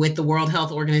partnered with the World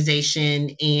Health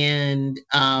Organization and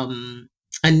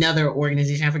another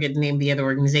organization, I forget the name of the other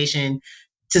organization,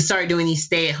 to start doing these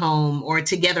stay-at-home or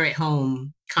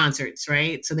together-at-home concerts,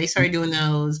 right? So they started doing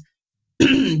those.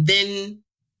 Then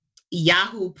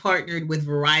Yahoo partnered with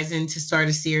Verizon to start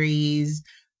a series.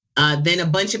 Then a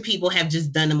bunch of people have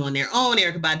just done them on their own.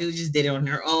 Erykah Badu just did it on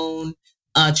her own.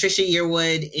 Trisha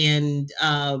Yearwood and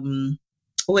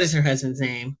what is her husband's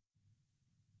name?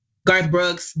 Garth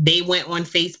Brooks, they went on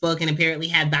Facebook and apparently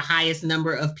had the highest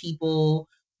number of people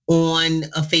on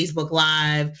a Facebook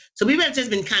Live. So people have just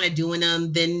been kind of doing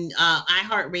them. Then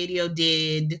iHeartRadio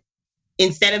did,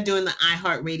 instead of doing the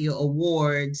iHeartRadio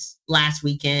Awards last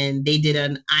weekend, they did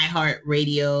an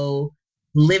iHeartRadio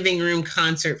Living Room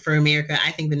Concert for America.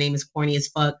 I think the name is corny as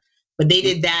fuck. But they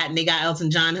did that, and they got Elton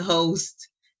John to host,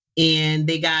 and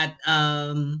they got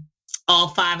all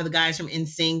 5 of the guys from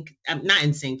NSYNC, not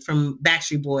NSYNC, from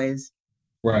Backstreet Boys,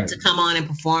 right, to come on and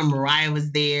perform. Mariah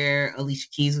was there, Alicia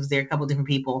Keys was there, a couple different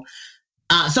people.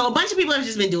 So a bunch of people have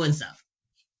just been doing stuff.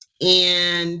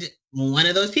 And one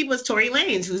of those people is Tory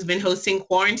Lanez, who's been hosting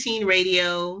Quarantine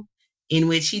Radio, in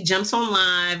which he jumps on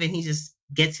live and he just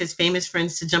gets his famous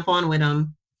friends to jump on with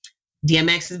him.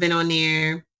 DMX has been on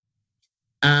there.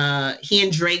 He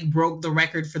and Drake broke the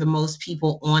record for the most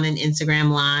people on an Instagram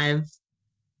Live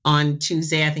on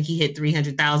Tuesday. I think he hit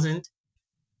 300,000.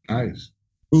 Nice.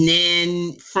 And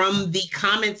then from the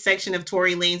comment section of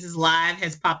Tory Lanez's live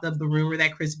has popped up the rumor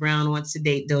that Chris Brown wants to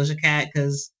date Doja Cat,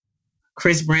 because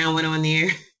Chris Brown went on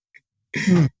there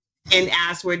and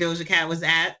asked where Doja Cat was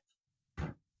at.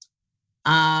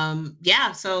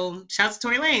 Yeah, so shouts to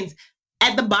Tory Lanez.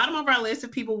 At the bottom of our list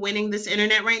of people winning this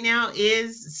internet right now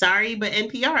is, sorry, but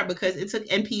NPR, because it took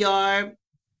NPR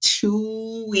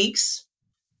 2 weeks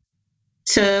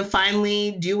to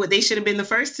finally do what they should have been the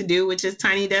first to do, which is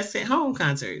Tiny Desk at Home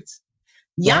concerts.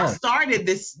 Y'all started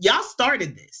this.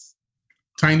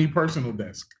 Tiny personal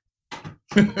desk.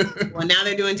 Well, now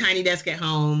they're doing Tiny Desk at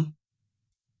Home.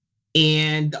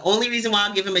 And the only reason why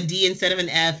I'll give him a D instead of an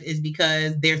F is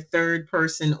because their third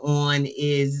person on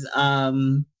is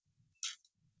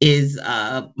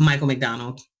Michael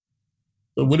McDonald.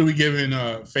 So what are we giving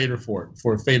Fader for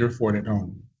Fader Ford at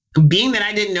Home? Being that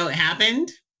I didn't know it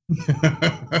happened,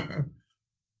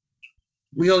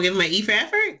 we gonna give him an E for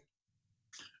effort?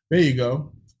 There you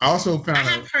go. I also found I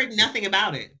have heard nothing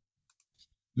about it.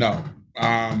 No.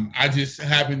 I just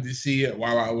happened to see it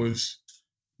while I was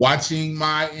watching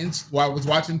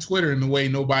watching Twitter in the way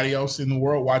nobody else in the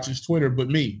world watches Twitter but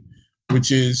me,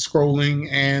 which is scrolling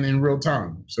and in real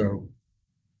time. So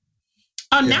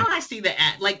Now I see the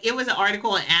ad. Like, it was an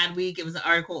article on Adweek. It was an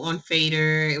article on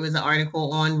Fader. It was an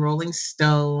article on Rolling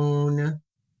Stone.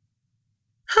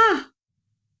 Huh.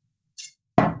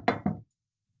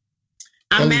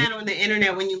 I'm mad on the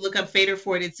internet when you look up Fader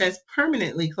Ford. It says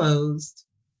permanently closed.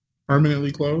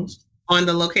 Permanently closed? On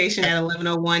the location at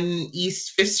 1101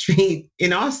 East 5th Street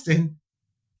in Austin.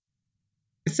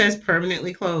 It says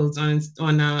permanently closed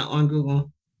on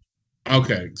Google.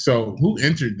 Okay, so who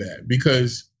entered that?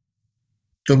 Because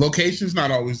the location's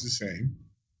not always the same.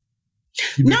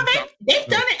 No, they've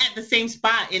done it at the same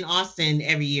spot in Austin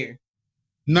every year.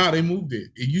 No, they moved it.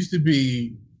 It used to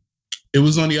be, it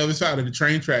was on the other side of the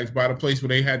train tracks by the place where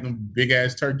they had them big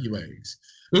ass turkey legs.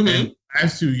 Mm-hmm. And the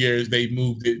last 2 years, they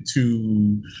moved it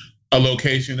to a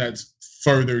location that's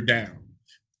further down.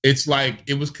 It's like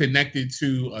it was connected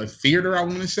to a theater, I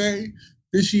want to say,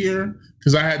 this year.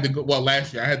 Because I had to go,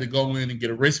 last year, I had to go in and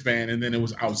get a wristband, and then it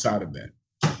was outside of that.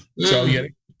 Mm-hmm. So,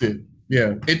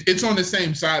 it's on the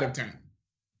same side of town.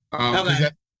 Because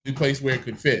that's the place where it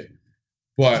could fit.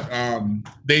 But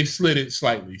they slid it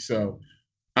slightly. So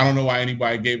I don't know why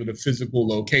anybody gave it a physical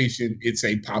location. It's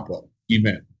a pop-up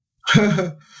event.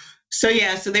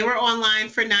 So they were online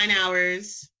for 9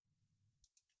 hours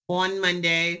on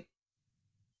Monday,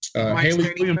 March Haley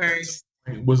 31st.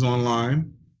 Williams was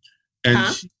online.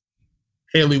 And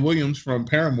Haley Williams from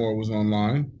Paramore was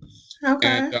online. Okay.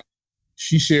 And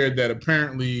she shared that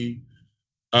apparently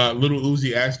Little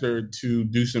Uzi asked her to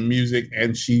do some music,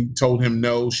 and she told him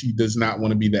no, she does not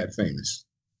want to be that famous.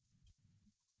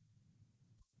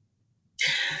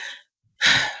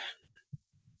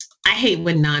 I hate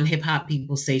when non-hip-hop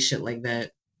people say shit like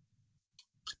that.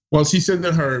 Well, she said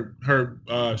that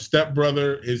her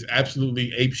stepbrother is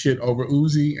absolutely apeshit over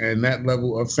Uzi, and that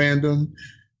level of fandom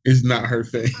is not her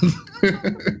thing.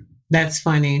 That's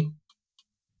funny.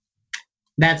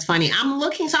 I'm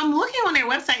looking on their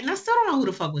website, and I still don't know who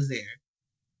the fuck was there.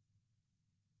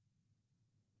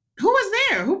 Who was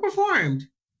there? Who performed?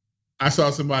 I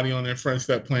saw somebody on their front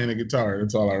step playing a guitar.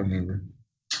 That's all I remember.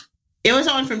 It was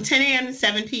on from 10 a.m. to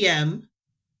 7 p.m.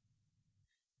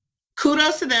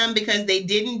 Kudos to them because they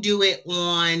didn't do it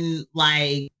on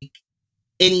like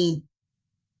any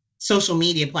social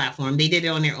media platform. They did it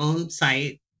on their own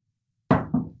site.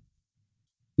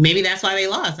 Maybe that's why they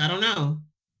lost. I don't know.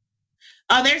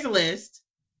 Oh, there's a list.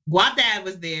 Guap Dad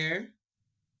was there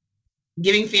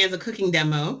giving fans a cooking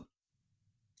demo.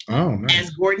 Oh, nice.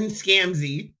 As Gordon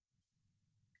Scamsey.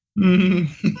 Mm-hmm.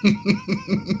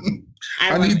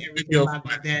 I love everything about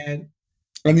Guap Dad.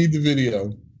 I need the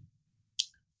video.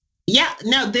 Yeah,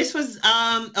 no, this was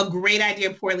a great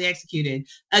idea, poorly executed.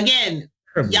 Again,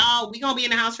 y'all, we gonna be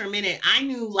in the house for a minute. I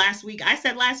knew last week. I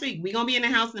said last week we gonna be in the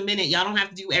house in a minute. Y'all don't have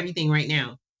to do everything right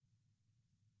now.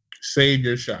 Save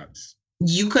your shots.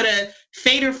 You could have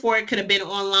Fader for it could have been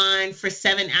online for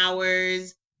 7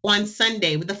 hours on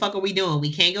Sunday. What the fuck are we doing?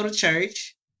 We can't go to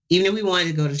church, even if we wanted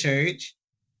to go to church.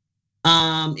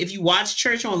 If you watch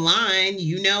church online,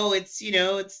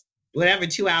 it's whatever,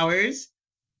 2 hours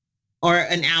or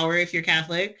an hour if you're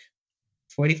Catholic,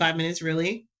 45 minutes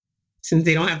really, since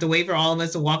they don't have to wait for all of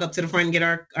us to walk up to the front and get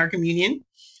our communion.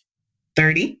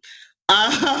 30.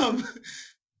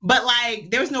 But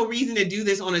like, there was no reason to do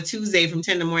this on a Tuesday from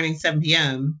 10 in the morning, 7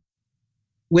 p.m.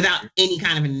 without any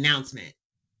kind of an announcement.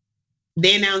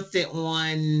 They announced it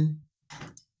on.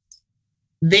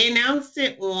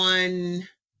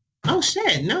 Oh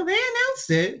shit! No, they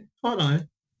announced it. Hold on.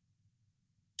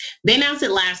 They announced it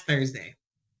last Thursday,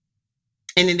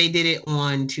 and then they did it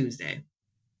on Tuesday.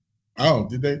 Oh,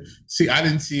 did they? See, I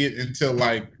didn't see it until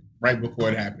like right before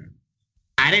it happened.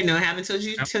 I didn't know it happened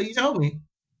until you told me.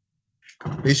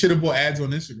 They should have put ads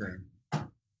on Instagram.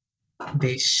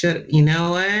 They should. You know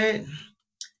what?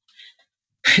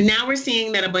 Now we're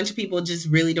seeing that a bunch of people just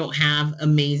really don't have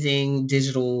amazing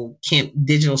digital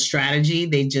strategy.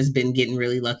 They've just been getting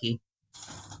really lucky.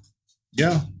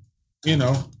 Yeah.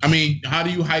 I mean, how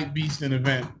do you hype beast an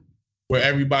event where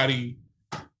everybody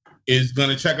is going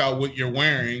to check out what you're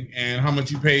wearing and how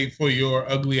much you paid for your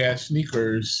ugly ass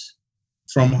sneakers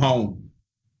from home?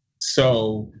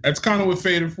 So that's kind of what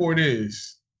Fader Ford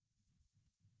is.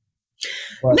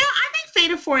 But no, I think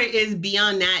Fader Ford is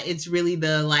beyond that. It's really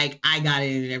the like, I got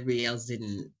it and everybody else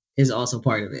didn't is also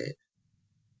part of it.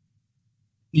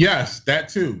 Yes, that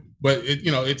too. But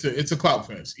it's a clout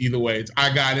fest. Either way, it's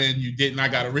I got in, you didn't. I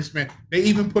got a wristband. They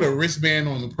even put a wristband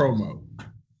on the promo,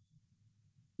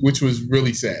 which was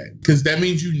really sad because that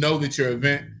means that your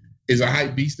event is a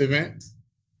hype beast event.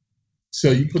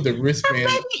 So you put the wristband.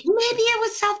 Maybe it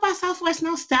was South by Southwest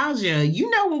nostalgia.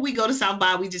 When we go to South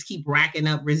by, we just keep racking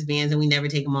up wristbands and we never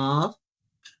take them off.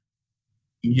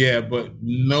 Yeah, but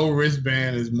no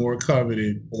wristband is more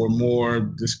coveted or more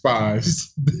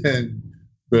despised than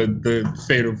the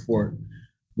Fader Ford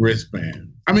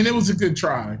wristband. I mean, it was a good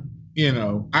try.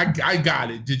 I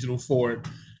got it. Digital Ford,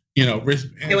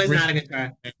 wristband. It was not a good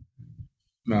try.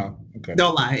 No, okay.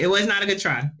 Don't lie. It was not a good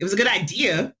try. It was a good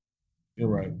idea. You're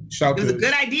right. It was a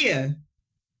good idea.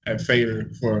 At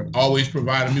Fader for always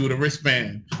providing me with a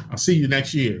wristband. I'll see you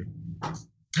next year.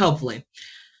 Hopefully.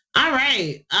 All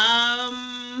right.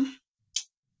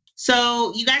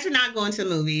 So you guys are not going to the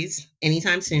movies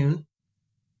anytime soon.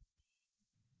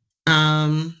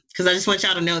 Because I just want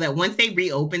y'all to know that once they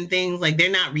reopen things, like they're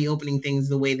not reopening things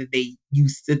the way that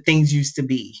things used to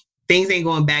be. Things ain't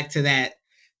going back to that.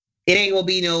 It ain't gonna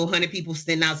be no 100 people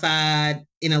standing outside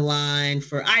in a line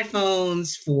for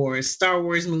iPhones, for Star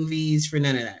Wars movies, for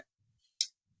none of that.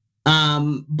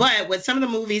 But what some of the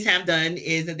movies have done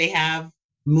is that they have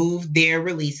moved their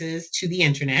releases to the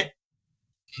internet.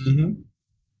 Mm-hmm.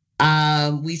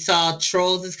 We saw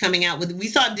Trolls is coming out with. We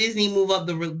saw Disney move up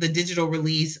the digital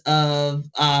release of.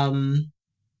 Oh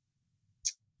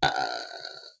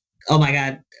my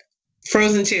God,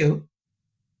 Frozen 2.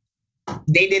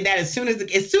 They did that as soon as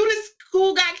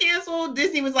school got canceled.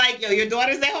 Disney was like, "Yo, your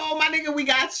daughter's at home, my nigga. We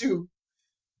got you.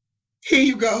 Here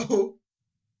you go.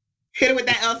 Hit it with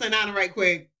that Elsa and Anna right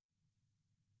quick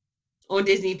on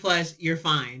Disney Plus. You're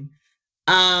fine."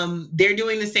 They're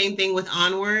doing the same thing with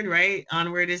Onward, right?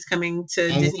 Onward is coming to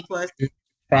Disney Plus.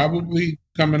 Probably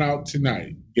coming out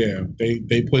tonight. Yeah,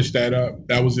 they pushed that up.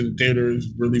 That was in theaters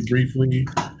really briefly,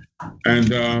 and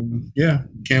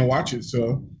can't watch it.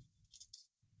 So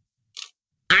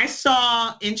I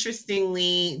saw,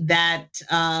 interestingly, that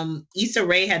Issa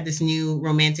Rae had this new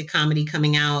romantic comedy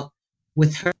coming out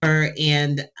with her,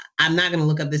 and I'm not going to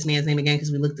look up this man's name again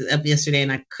because we looked it up yesterday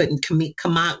and I couldn't.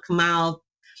 Kamal.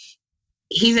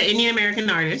 He's an Indian American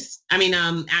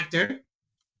actor,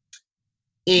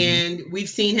 and we've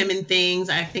seen him in things.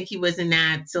 I think he was in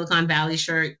that Silicon Valley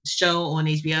show on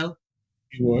HBO.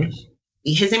 He was.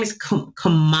 His name is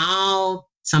Kamal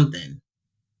something.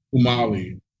 Kamal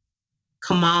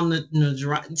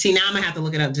Najra. See, now I'm gonna have to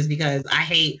look it up just because I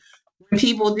hate when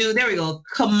people do. There we go.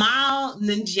 Kamal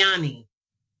Nanjiani.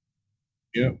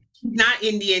 Yep. He's not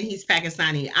Indian. He's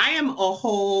Pakistani. I am a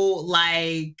whole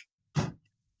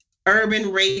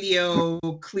urban radio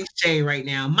cliche right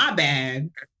now. My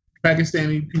bad.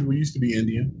 Pakistani people used to be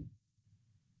Indian.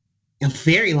 A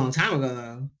very long time ago,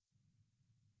 though.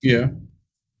 Yeah.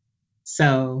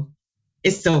 So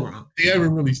it's still wrong. They ever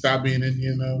really stopped being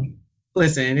Indian, though?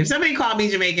 Listen, if somebody called me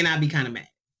Jamaican, I'd be kind of mad.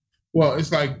 Well,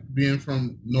 it's like being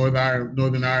from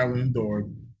Northern Ireland or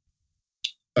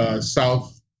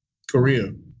South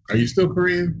Korea. Are you still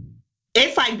Korean?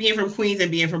 It's like being from Queens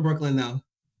and being from Brooklyn, though.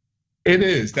 It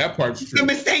is. That part's true. The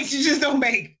mistakes you just don't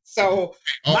make. So,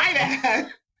 my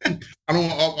bad. I don't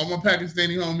want all my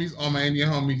Pakistani homies, all my Indian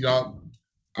homies, y'all.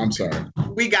 I'm sorry.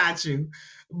 We got you.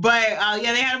 But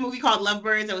yeah, they had a movie called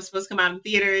Lovebirds that was supposed to come out in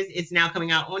theaters. It's now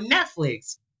coming out on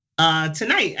Netflix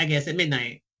tonight, I guess, at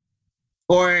midnight.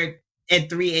 Or at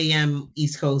 3 a.m.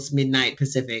 East Coast, midnight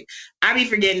Pacific. I be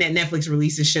forgetting that Netflix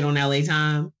releases shit on LA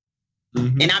time.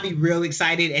 Mm-hmm. And I'll be real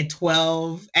excited at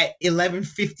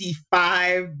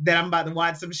 11:55 that I'm about to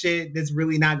watch some shit that's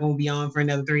really not going to be on for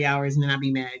another 3 hours, and then I'll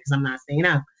be mad because I'm not staying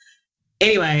up.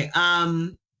 Anyway,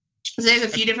 so there's a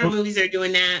few different movies that are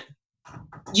doing that.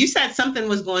 You said something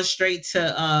was going straight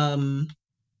to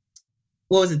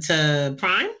what was it, to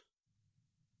Prime?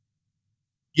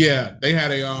 Yeah, they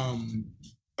had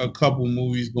a couple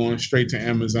movies going straight to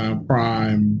Amazon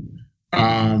Prime.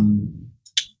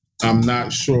 I'm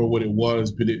not sure what it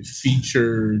was, but it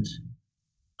featured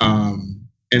an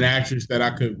actress that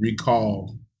I could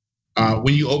recall.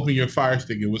 When you open your Fire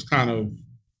Stick, it was kind of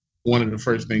one of the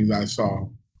first things I saw.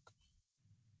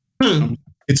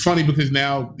 It's funny because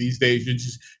now these days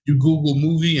you Google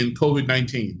movie and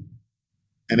COVID-19,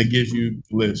 and it gives you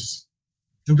lists.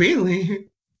 Really?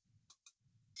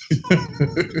 Yo,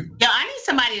 I need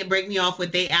somebody to break me off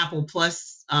with their Apple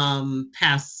Plus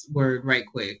password right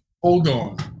quick. Hold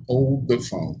on. Hold the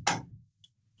phone.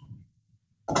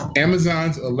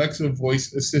 Amazon's Alexa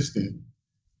voice assistant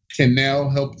can now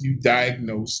help you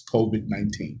diagnose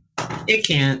COVID-19. It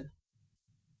can't.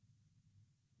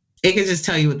 It can just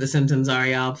tell you what the symptoms are,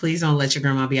 y'all. Please don't let your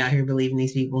grandma be out here believing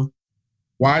these people.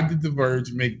 Why did The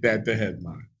Verge make that the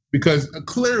headline? Because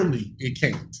clearly it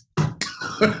can't.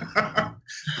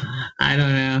 I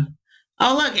don't know.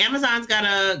 Oh, look, Amazon's got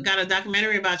a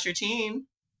documentary about your team.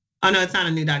 Oh, no, it's not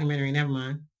a new documentary. Never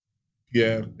mind.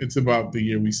 Yeah, it's about the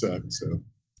year we sucked. So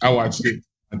I watched it.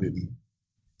 I didn't.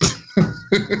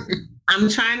 I'm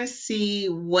trying to see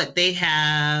what they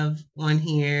have on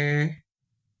here.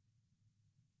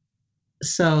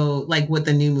 So, like, what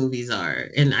the new movies are.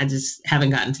 And I just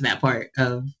haven't gotten to that part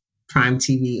of Prime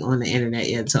TV on the internet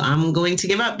yet. So I'm going to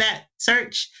give up that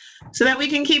search so that we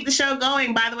can keep the show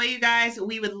going. By the way, you guys,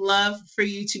 we would love for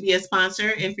you to be a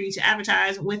sponsor and for you to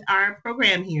advertise with our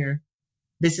program here.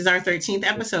 This is our 13th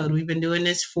episode. We've been doing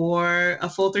this for a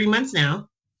full 3 months now.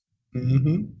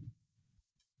 Mm-hmm.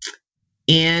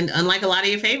 And unlike a lot of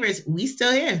your favorites, we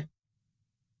still here.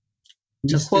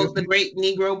 To quote the great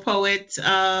Negro poet,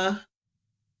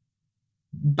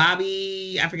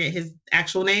 Bobby, I forget his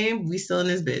actual name. We still in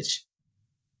this bitch.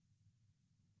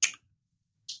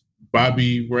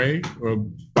 Bobby Ray or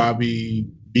Bobby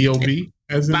B.O.B.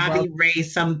 as in Bobby Ray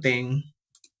something.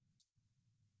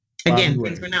 Again,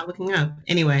 things we're not looking up.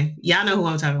 Anyway, y'all know who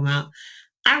I'm talking about.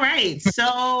 All right.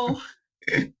 So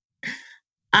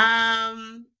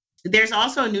there's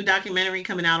also a new documentary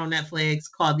coming out on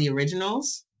Netflix called The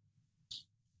Originals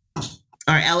or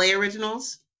LA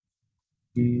Originals.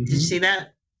 Mm-hmm. Did you see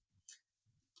that?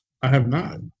 I have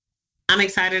not. I'm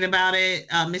excited about it.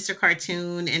 Mr.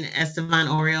 Cartoon and Estevan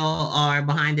Oriol are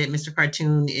behind it. Mr.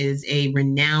 Cartoon is a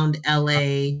renowned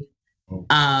LA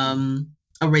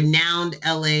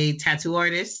tattoo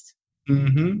artist.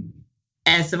 Mm-hmm.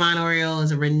 Estevan Oriol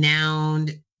is a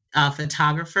renowned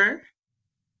photographer.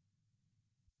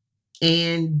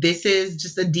 And this is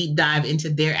just a deep dive into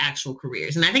their actual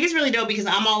careers. And I think it's really dope because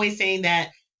I'm always saying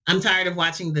that I'm tired of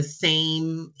watching the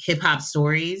same hip hop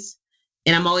stories.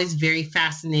 And I'm always very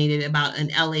fascinated about an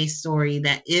LA story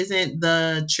that isn't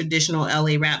the traditional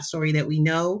LA rap story that we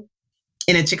know,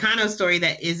 and a Chicano story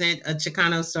that isn't a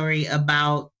Chicano story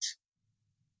about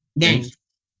gangs.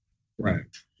 Right.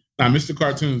 Now, Mr.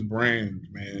 Cartoon's brand,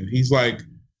 man, he's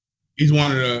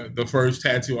one of the first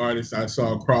tattoo artists I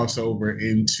saw cross over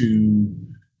into,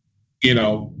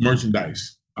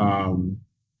 merchandise and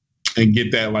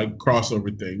get that like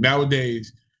crossover thing.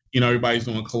 Nowadays, everybody's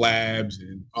doing collabs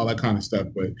and all that kind of stuff,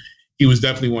 but he was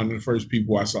definitely one of the first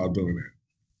people I saw doing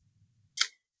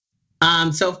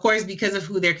that. So, of course, because of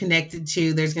who they're connected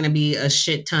to, there's going to be a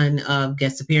shit ton of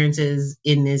guest appearances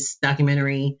in this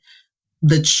documentary.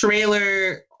 The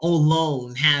trailer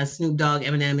alone has Snoop Dogg,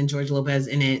 Eminem, and George Lopez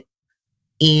in it.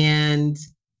 And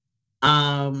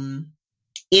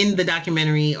in the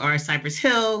documentary are Cypress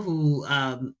Hill, who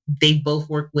they both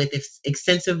worked with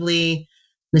extensively,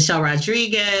 Michelle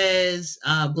Rodriguez,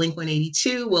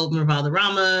 Blink-182, Wilmer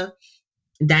Valderrama,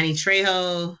 Danny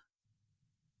Trejo,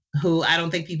 who I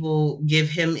don't think people give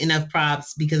him enough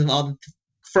props because of all the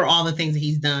for all the things that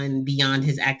he's done beyond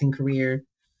his acting career.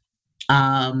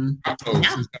 Yeah.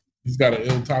 He's got an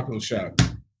ill taco shop.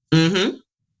 Mm-hmm.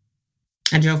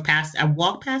 I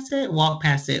walked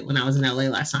past it when I was in LA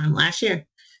last year.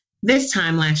 This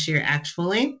time last year,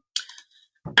 actually.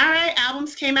 All right,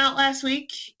 albums came out last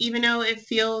week, even though it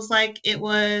feels like it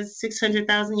was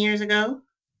 600,000 years ago.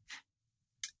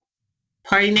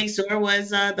 Party Next Door was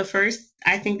the first,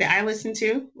 I think, that I listened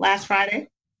to last Friday.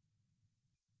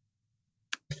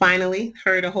 Finally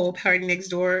heard a whole Party Next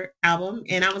Door album,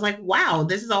 and I was like, wow,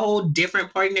 this is a whole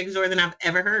different Party Next Door than I've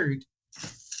ever heard.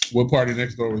 What Party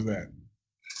Next Door was that?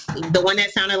 The one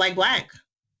that sounded like Black.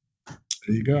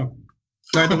 There you go.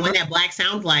 Or the one that Black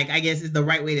sounds like, I guess is the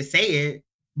right way to say it,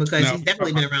 because he's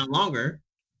definitely been around longer.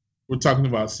 We're talking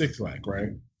about 6 Lack,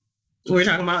 right? We're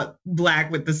talking about Black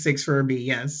with the 6 for a B,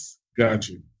 yes. Got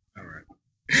you. All right.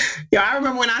 Yeah, I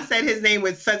remember when I said his name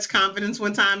with such confidence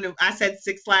one time. I said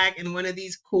 6 Lack, and one of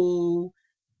these cool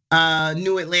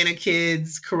New Atlanta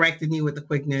kids corrected me with the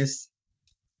quickness.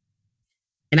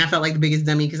 And I felt like the biggest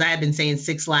dummy because I had been saying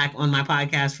 6 Lack on my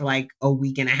podcast for like a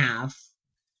week and a half.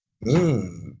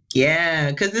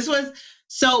 Yeah, because this was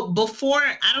so before.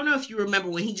 I don't know if you remember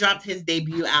when he dropped his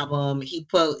debut album. He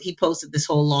posted this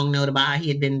whole long note about how he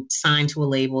had been signed to a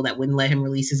label that wouldn't let him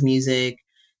release his music,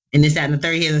 and this, that, and the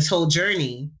third. He had this whole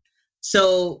journey.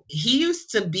 So he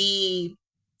used to be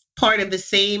part of the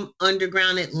same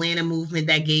underground Atlanta movement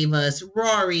that gave us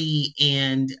Rory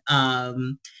and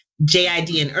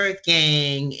JID and Earth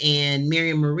Gang and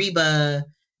Miriam Mariba.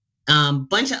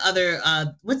 Bunch of other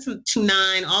what's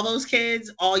 2-9, all those kids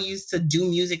all used to do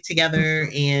music together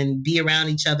and be around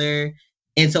each other.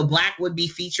 And so Black would be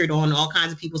featured on all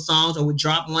kinds of people's songs, or would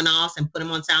drop one-offs and put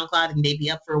them on SoundCloud, and they'd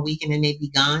be up for a week and then they'd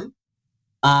be gone.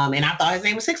 And I thought his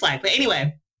name was 6 Lack. But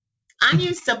anyway, I'm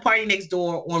used to Party Next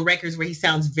Door on records where he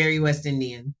sounds very West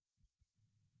Indian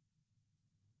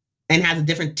and has a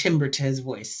different timbre to his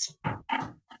voice.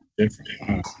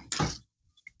 Different.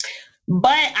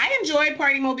 But I enjoyed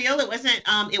Party Mobile. It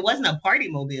wasn't a Party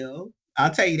Mobile.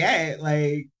 I'll tell you that.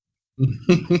 Like,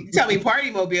 you tell me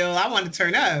Party Mobile, I want to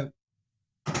turn up.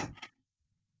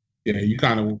 Yeah, you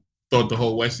kind of thought the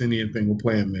whole West Indian thing was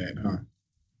playing that, huh?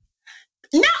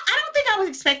 No, I don't think I was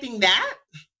expecting that.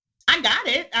 I got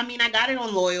it. I mean, I got it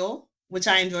on Loyal, which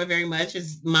I enjoy very much.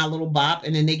 It's my little bop.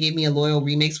 And then they gave me a Loyal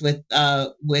remix with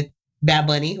Bad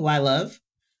Bunny, who I love.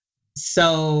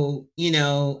 So,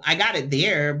 I got it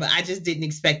there, but I just didn't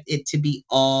expect it to be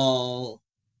all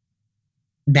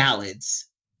ballads.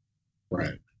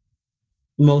 Right.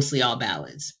 Mostly all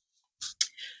ballads.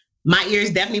 My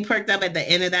ears definitely perked up at the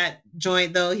end of that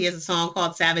joint, though. He has a song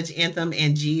called Savage Anthem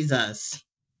and Jesus.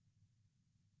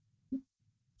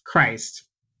 Christ.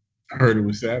 I heard it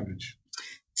was savage.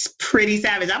 It's pretty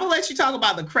savage. I'm going to let you talk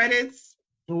about the credits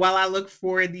while I look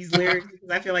for these lyrics, because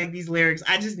I feel like these lyrics,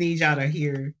 I just need y'all to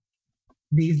hear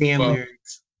these damn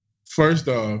lyrics. First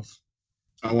off,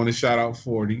 I want to shout out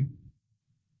 40.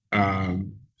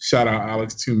 Shout out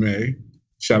Alex Toomey.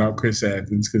 Shout out Chris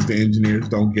Athens, because the engineers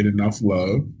don't get enough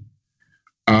love.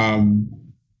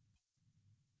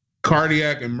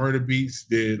 Cardiac and Murder Beats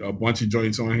did a bunch of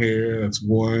joints on here. That's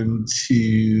 1,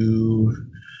 2,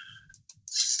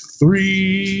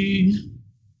 3,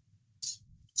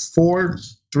 4,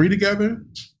 3 together.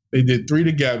 They did 3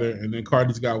 together, and then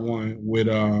Cardi's got one with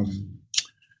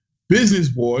Business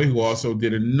Boy, who also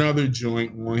did another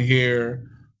joint on here.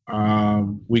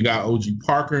 We got OG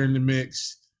Parker in the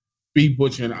mix, Beat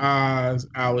Butcher and Oz,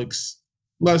 Alex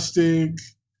Lustig,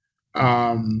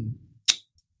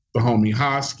 the homie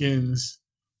Hoskins.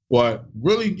 But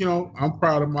really, I'm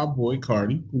proud of my boy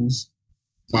Cardi, who's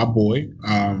my boy,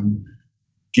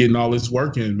 getting all this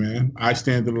work in, man. I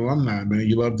stand an alumni, man.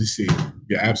 You love to see it.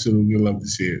 You absolutely love to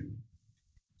see it.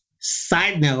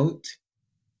 Side note,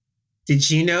 did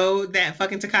you know that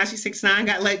fucking Tekashi 6ix9ine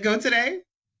got let go today?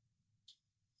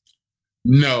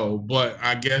 No, but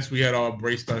I guess we had all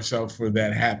braced ourselves for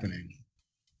that happening.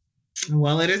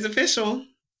 Well, it is official.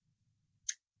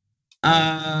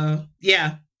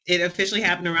 Yeah, it officially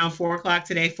happened around 4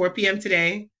 p.m.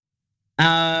 today.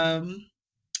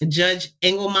 Judge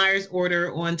Engelmeyer's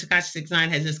order on Tekashi 6ix9ine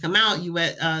has just come out.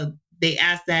 They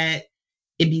asked that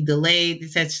it be delayed.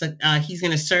 It says he's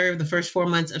going to serve the first 4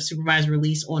 months of supervised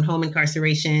release on home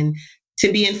incarceration,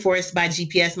 to be enforced by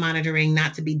GPS monitoring,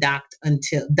 not to be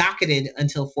docketed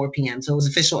until 4 p.m. So it was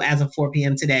official as of 4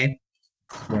 p.m. today.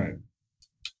 Right.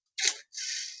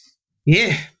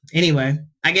 Yeah. Anyway,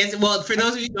 I guess, well, for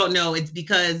those of you who don't know, it's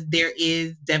because there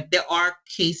are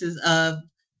cases of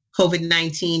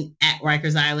COVID-19 at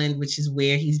Rikers Island, which is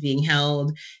where he's being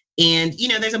held. And,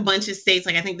 there's a bunch of states,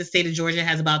 like I think the state of Georgia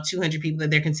has about 200 people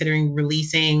that they're considering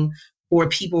releasing, for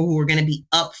people who are going to be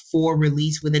up for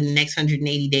release within the next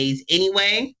 180 days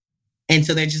anyway. And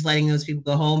so they're just letting those people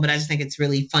go home. But I just think it's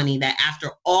really funny that after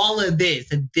all of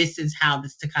this, this is how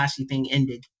this Tekashi thing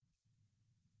ended.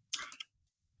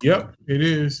 Yep, it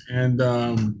is. And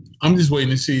I'm just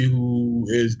waiting to see who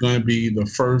is going to be the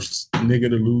first nigga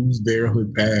to lose their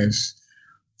hood pass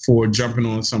for jumping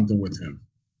on something with him.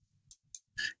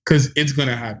 Because it's going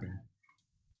to happen.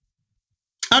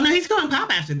 Oh, no, he's going pop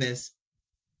after this.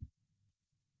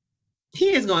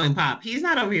 He is going pop. He's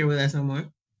not over here with us no more.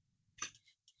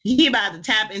 He about to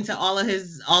tap into all of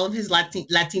his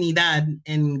Latinidad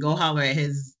and go holler at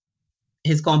his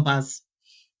compas.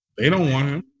 They don't want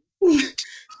him.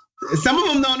 Some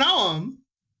of them don't know him.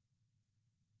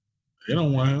 They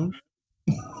don't want him.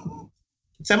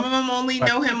 Some of them only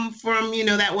know him from,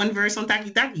 that one verse on Taki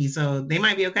Taki, so they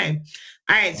might be okay.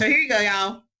 All right, so here you go,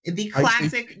 y'all. The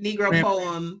classic Negro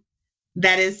poem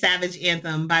that is Savage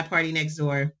Anthem by Party Next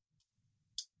Door.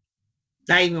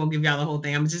 Not even gonna give y'all the whole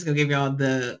thing. I'm just gonna give y'all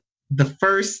the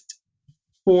first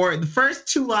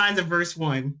two lines of verse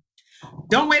 1.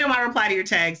 Don't wait on my reply to your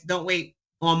text. Don't wait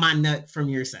on my nut from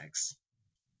your sex.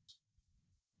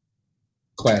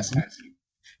 Classic.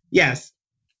 Yes.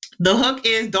 The hook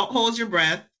is don't hold your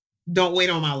breath. Don't wait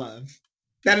on my love.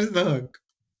 That is the hook.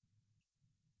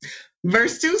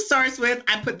 Verse 2 starts with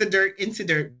I put the dirt into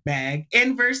dirt bag.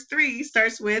 And verse 3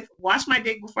 starts with wash my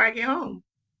dick before I get home.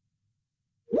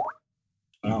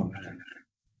 Oh man.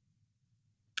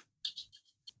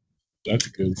 That's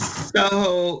good.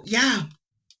 So yeah.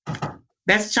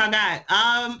 That's what y'all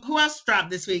got. Who else dropped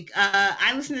this week?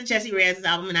 I listened to Jessie Reyes'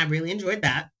 album and I really enjoyed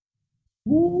that.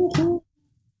 Woo-hoo.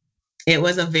 It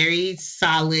was a very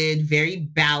solid, very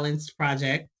balanced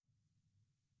project.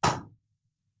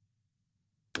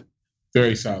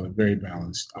 Very solid, very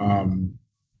balanced.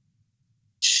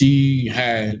 She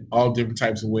had all different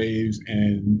types of waves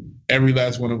and every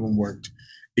last one of them worked.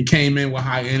 It came in with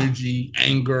high energy,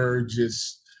 anger,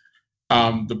 just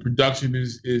the production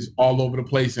is all over the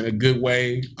place in a good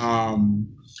way.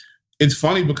 It's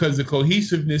funny because the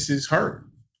cohesiveness is her.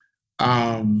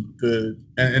 And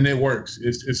it works.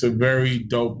 It's a very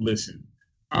dope listen.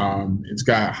 It's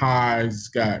got highs, it's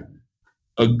got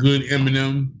a good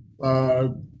Eminem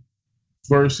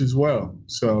verse as well.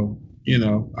 So,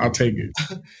 I'll take it.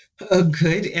 A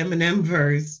good Eminem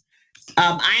verse.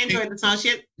 I enjoyed the song.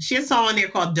 She had a song on there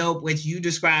called Dope, which you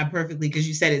described perfectly because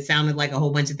you said it sounded like a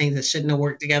whole bunch of things that shouldn't have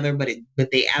worked together, but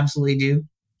they absolutely do.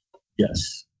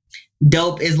 Yes.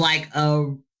 Dope is like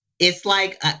it's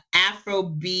like an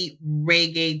Afrobeat,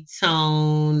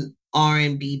 reggaeton,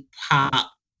 R&B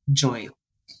pop joint.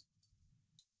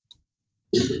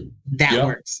 That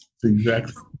works.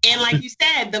 Exactly. And like you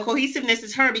said, the cohesiveness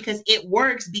is her because it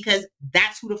works because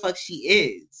that's who the fuck she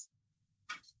is.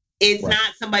 It's right.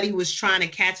 Not somebody who was trying to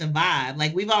catch a vibe.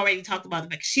 Like we've already talked about the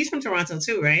fact she's from Toronto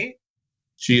too, right?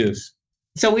 She is.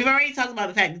 So we've already talked about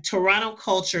the fact that Toronto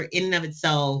culture in and of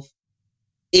itself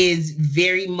is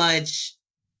very much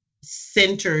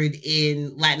centered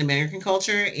in Latin American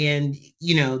culture. And,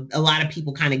 a lot of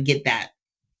people kind of get that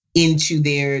into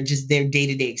their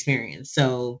day-to-day experience.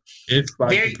 So it's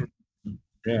like,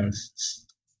 it's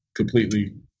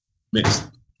completely mixed.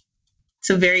 It's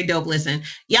a very dope listen.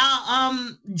 Y'all,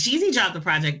 Jeezy dropped the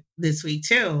project this week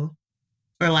too,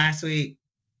 or last week.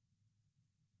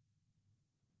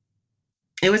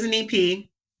 It was an EP.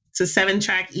 It's a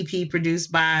 7-track EP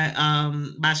produced by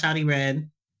Shawty Red.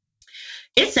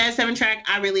 It says 7-track.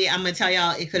 I'm gonna tell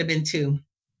y'all it could have been 2.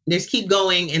 Just keep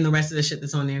going and the rest of the shit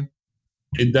that's on there.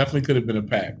 It definitely could have been a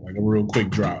pack, like a real quick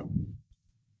drop.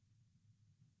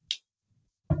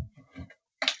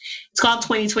 It's called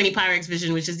 2020 Pyrex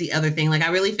Vision, which is the other thing. Like, I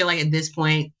really feel like at this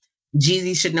point,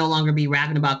 Jeezy should no longer be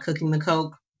rapping about cooking the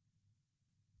coke.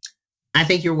 I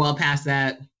think you're well past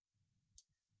that.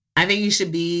 I think you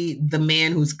should be the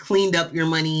man who's cleaned up your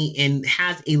money and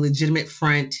has a legitimate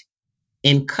front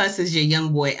and cusses your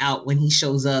young boy out when he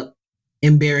shows up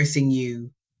embarrassing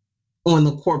you on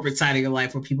the corporate side of your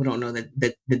life where people don't know that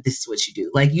this is what you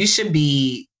do. Like, you should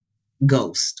be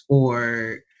Ghost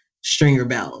or Stringer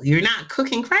Bell. You're not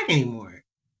cooking crack anymore.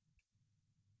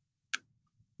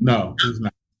 No, he's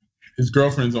not. His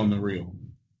girlfriend's on the real.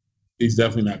 He's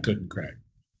definitely not cooking crack.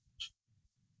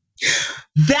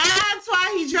 That's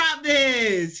why he dropped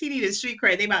this. He needed street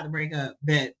cred. They about to break up.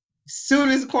 Bet. Soon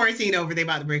as quarantine over, they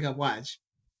about to break up. Watch.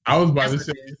 I was about to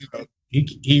say,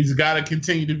 he's got to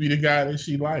continue to be the guy that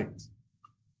she liked.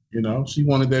 She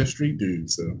wanted that street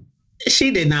dude. So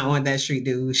she did not want that street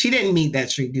dude. She didn't meet that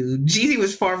street dude. Jeezy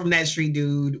was far from that street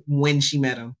dude when she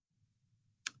met him.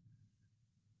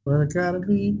 But I gotta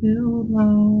leave you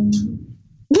alone.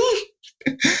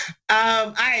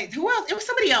 All right, who else? It was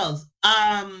somebody else.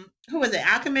 Who was it?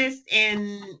 Alchemist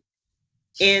and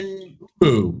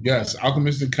Ooh, yes,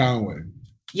 Alchemist and Conway.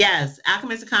 yes,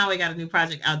 Alchemist and Conway got a new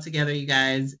project out together. You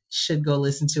guys should go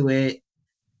listen to it.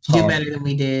 Do better than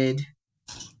we did.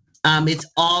 It's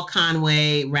all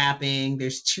Conway rapping.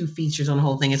 There's 2 features on the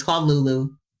whole thing. It's called Lulu.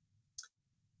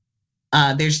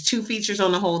 There's 2 features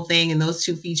on the whole thing, and those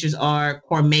 2 features are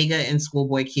Cormega and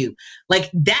Schoolboy Q. Like,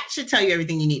 that should tell you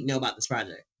everything you need to know about this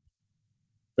project.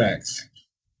 Facts.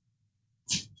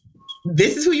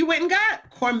 This is who you went and got?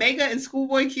 Cormega and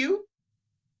Schoolboy Q?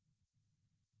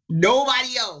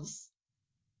 Nobody else.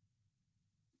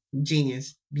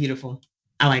 Genius. Beautiful.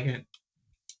 I like it.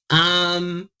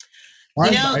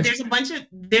 There's a bunch of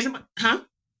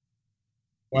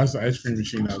Why is the ice cream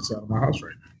machine outside of my house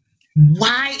right now?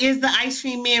 Why is the ice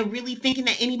cream man really thinking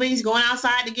that anybody's going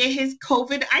outside to get his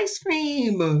COVID ice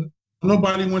cream?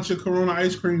 Nobody wants your Corona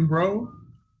ice cream, bro.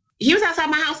 He was outside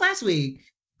my house last week.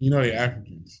 You know they're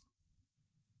Africans.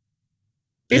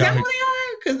 Is that who they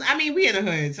are? Because I mean, we in the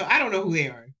hood, so I don't know who they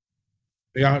are.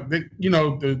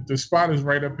 The spot is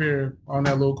right up here on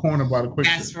that little corner by the quick.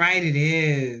 That's right, it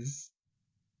is.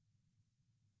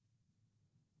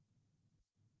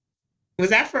 Was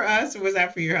that for us or was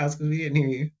that for your house? Because we didn't hear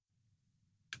you.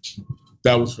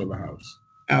 That was for the house.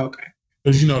 Oh, okay.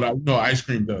 Because ice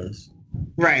cream does.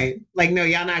 Right. Like, no,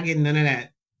 y'all not getting none of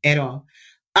that at all.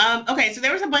 Okay, so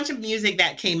there was a bunch of music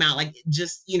that came out, like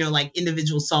just, like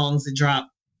individual songs that dropped.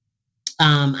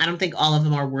 I don't think all of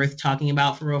them are worth talking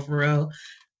about for real.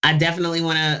 I definitely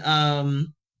want to,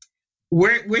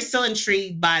 we're still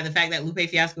intrigued by the fact that Lupe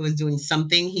Fiasco is doing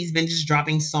something. He's been just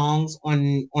dropping songs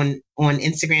on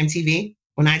Instagram TV,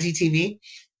 on IGTV.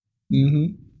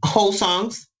 Mm-hmm. Whole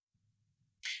songs,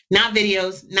 not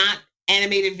videos, not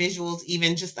animated visuals,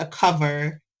 even just a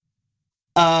cover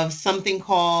of something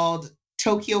called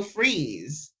Tokyo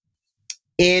Freeze.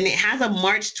 And it has a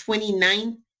March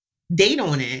 29th date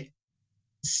on it.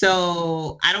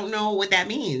 So I don't know what that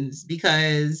means,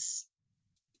 because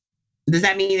does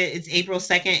that mean that it's April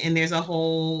 2nd and there's a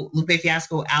whole Lupe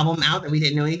Fiasco album out that we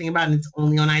didn't know anything about and it's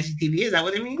only on IGTV? Is that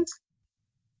what it means?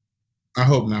 I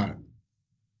hope not.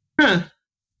 Huh.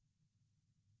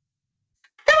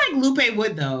 I feel like Lupe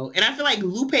would, though. And I feel like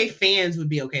Lupe fans would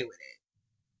be okay with it.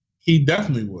 He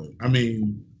definitely would. I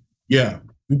mean, yeah,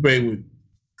 Lupe would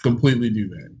completely do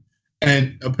that.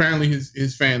 And apparently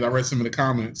his fans, I read some of the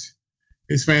comments,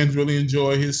 his fans really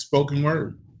enjoy his spoken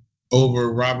word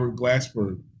over Robert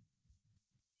Glasper.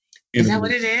 Is that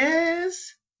what it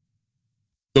is?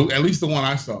 So, at least the one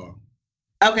I saw.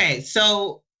 Okay,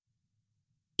 so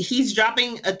he's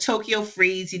dropping a Tokyo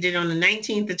Freeze. He did it on the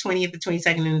 19th, the 20th, the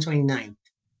 22nd, and the 29th.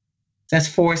 That's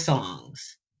 4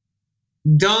 songs.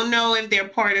 Don't know if they're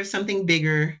part of something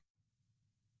bigger,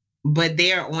 but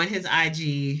they are on his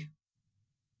IG.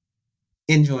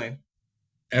 Enjoy.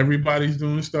 Everybody's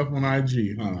doing stuff on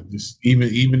IG, huh? Just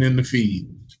even in the feed.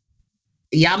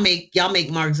 Y'all make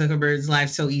Mark Zuckerberg's life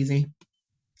so easy.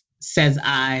 Says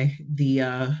I,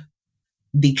 the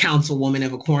councilwoman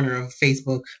of a corner of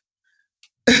Facebook.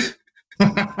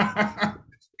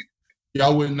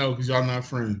 Y'all wouldn't know because y'all not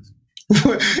friends.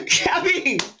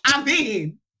 I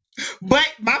mean, but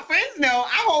my friends know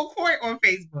I hold court on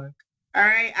Facebook. All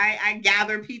right. I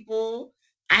gather people.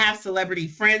 I have celebrity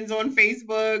friends on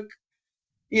Facebook.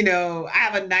 I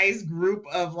have a nice group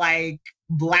of like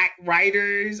Black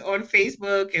writers on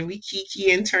Facebook, and we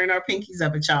kiki and turn our pinkies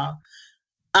up at y'all.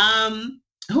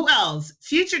 Who else?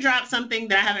 Future dropped something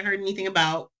that I haven't heard anything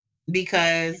about,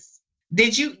 because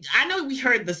I know we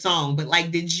heard the song, but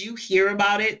like, did you hear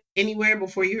about it anywhere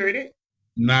before you heard it?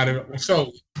 Not at all.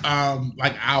 So,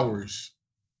 like hours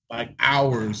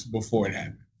before it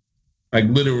happened, like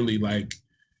literally, like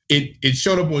it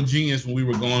showed up on Genius when we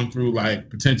were going through like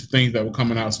potential things that were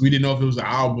coming out. So we didn't know if it was an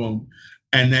album,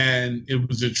 and then it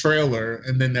was a trailer,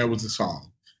 and then there was a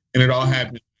song, and it all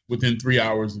happened within 3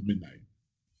 hours of midnight.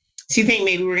 So you think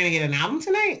maybe we're gonna get an album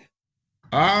tonight?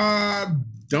 I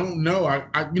don't know. I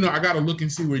got to look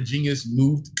and see where Genius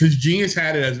moved, because Genius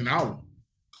had it as an album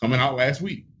coming out last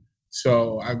week.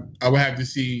 So I would have to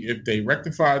see if they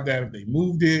rectified that, if they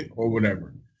moved it or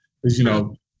whatever.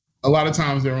 Because, a lot of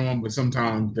times they're wrong, but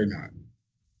sometimes they're not.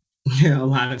 Yeah, a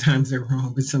lot of times they're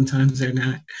wrong, but sometimes they're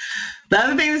not. The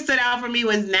other thing that stood out for me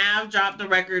was Nav dropped the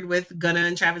record with Gunna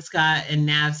and Travis Scott, and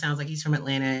Nav sounds like he's from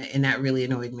Atlanta, and that really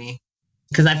annoyed me.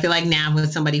 Because I feel like Nav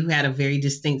was somebody who had a very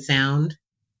distinct sound.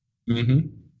 Mm-hmm.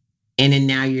 And then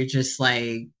now you're just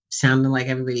like sounding like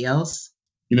everybody else.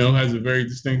 Who has a very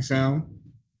distinct sound?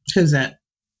 Who's that?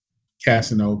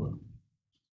 Casanova.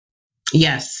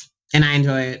 Yes, and I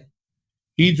enjoy it.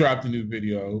 He dropped a new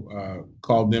video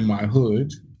called "In My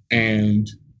Hood," and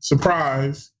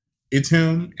surprise, it's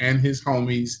him and his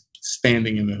homies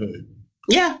standing in the hood.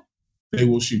 Yeah, they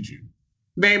will shoot you.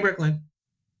 Very Brooklyn,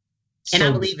 and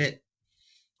I believe it.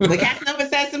 When Casanova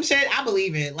says some shit, I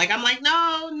believe it. Like I'm like,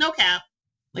 no cap.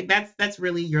 Like that's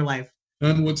really your life.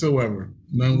 None whatsoever.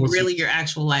 Really your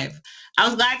actual life. I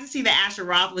was glad to see that Asher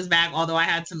Roth was back, although I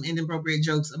had some inappropriate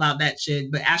jokes about that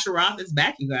shit. But Asher Roth is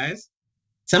back, you guys.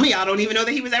 Some of y'all don't even know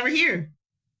that he was ever here.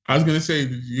 I was gonna say,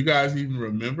 do you guys even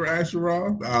remember Asher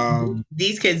Roth?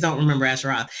 These kids don't remember Asher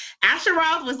Roth. Asher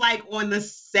Roth was like on the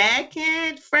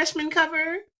second freshman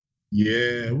cover.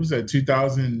 Yeah, it was that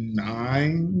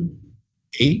 2009,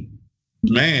 8.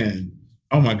 Man,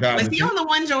 oh my God! Was he on the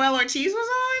one Joel Ortiz was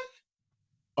on?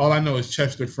 All I know is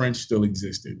Chester French still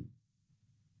existed.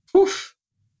 Oof,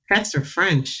 Chester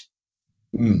French.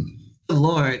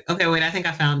 Lord. Okay, wait. I think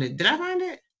I found it. Did I find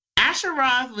it? Asher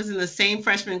Roth was in the same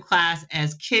freshman class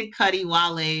as Kid Cudi,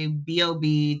 Wale,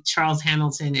 B.O.B., Charles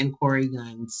Hamilton, and Corey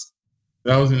Guns.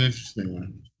 That was an interesting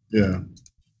one. Yeah.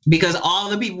 Because all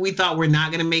the people we thought were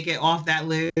not going to make it off that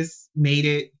list made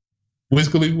it. Wiz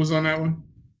Khalifa was on that one?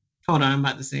 Hold on, I'm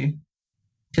about to see.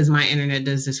 Because my internet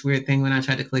does this weird thing when I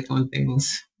try to click on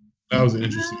things. That was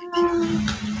interesting.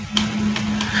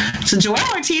 So Joel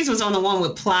Ortiz was on the one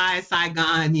with Ply,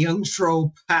 Saigon, Young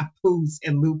Tro, Papoose,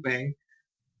 and Lupe.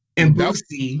 And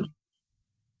Boosie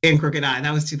in Crooked Eye.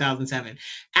 That was 2007.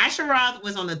 Asher Roth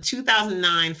was on the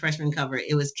 2009 freshman cover.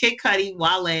 It was Kid Cudi,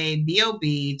 Wale,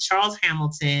 B.O.B., Charles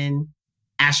Hamilton,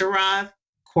 Asher Roth,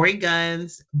 Corey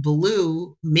Guns,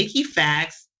 Blue, Mickey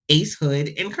Fax, Ace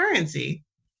Hood, and Currency.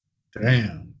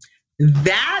 Damn.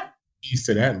 That piece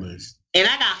to that list. And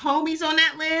I got homies on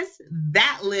that list.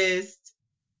 That list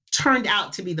turned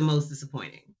out to be the most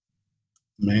disappointing.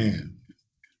 Man.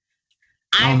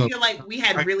 I feel like we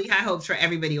had really high hopes for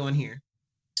everybody on here.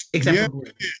 Except for Blue.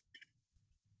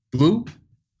 Blue?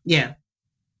 Yeah.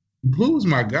 Blue was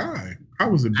my guy. I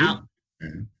was a big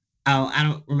fan. Oh, I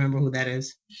don't remember who that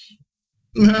is.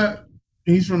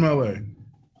 He's from LA.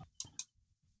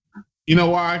 You know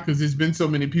why? Because there's been so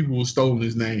many people who've stolen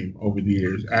his name over the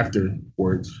years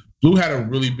afterwards. Blue had a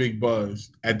really big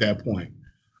buzz at that point.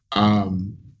 I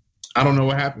don't know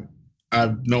what happened. I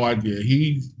have no idea.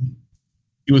 He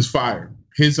was fired.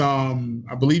 His I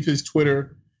believe his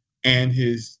Twitter and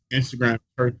his Instagram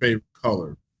her favorite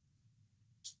color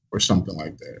or something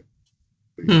like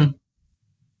that.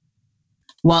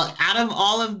 Well, out of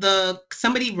all of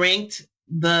somebody ranked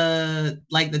the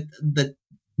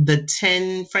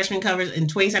 10 freshman covers in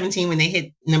 2017 when they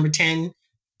hit number 10,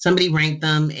 somebody ranked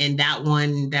them, and that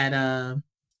one that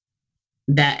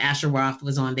Asher Roth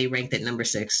was on, they ranked at number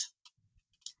 6.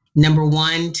 Number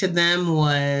 1 to them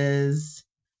was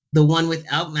the one with,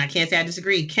 I can't say I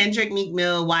disagree, Kendrick, Meek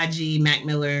Mill, YG, Mac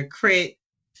Miller, Crit,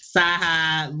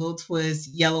 Saha, Lil Twist,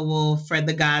 Yellow Wolf, Fred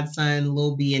the Godson,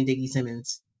 Lil B, and Diggy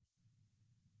Simmons.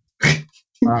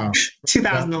 Wow.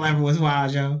 2011 was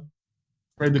wild, Joe.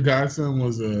 Fred the Godson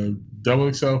was a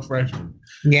XXL freshman.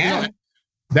 Yeah. You know,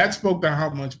 that spoke to how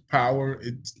much power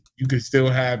you could still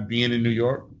have being in New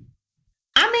York.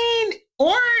 I mean,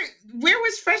 or where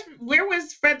was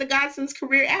Fred the Godson's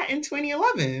career at in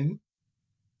 2011?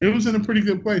 It was in a pretty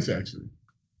good place, actually.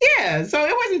 Yeah, so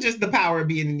it wasn't just the power of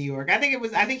being in New York. I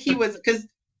think he was, because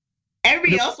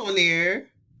everybody else on there.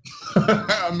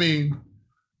 I mean,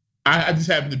 I just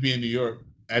happened to be in New York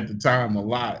at the time a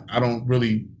lot. I don't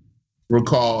really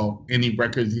recall any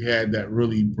records he had that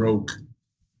really broke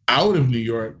out of New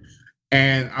York.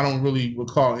 And I don't really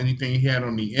recall anything he had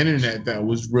on the internet that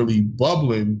was really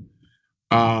bubbling.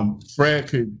 Fred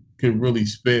could really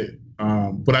spit.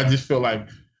 But I just feel like,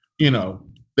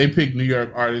 they picked New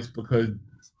York artists because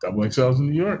XXL's in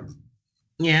New York.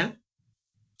 Yeah.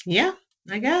 Yeah,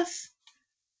 I guess.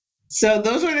 So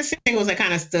those were the singles that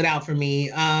kind of stood out for me.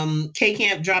 K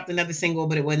Camp dropped another single,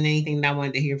 but it wasn't anything that I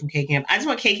wanted to hear from K Camp. I just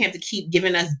want K Camp to keep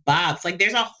giving us bops. Like,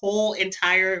 there's a whole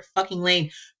entire fucking lane.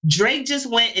 Drake just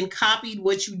went and copied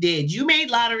what you did. You made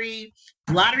Lottery.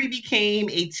 Lottery became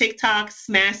a TikTok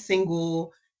smash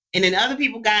single. And then other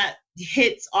people got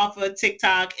hits off of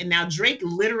TikTok. And now Drake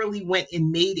literally went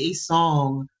and made a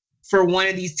song for one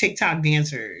of these TikTok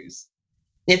dancers.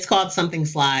 It's called Something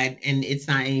Slide, and it's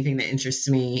not anything that interests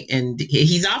me. And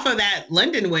he's off of that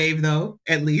London wave, though,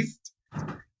 at least.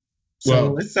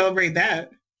 So let's celebrate that.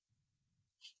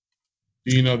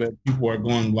 Do you know that people are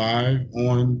going live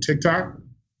on TikTok?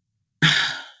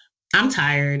 I'm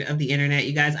tired of the internet,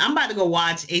 you guys. I'm about to go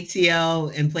watch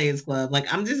ATL and Players Club.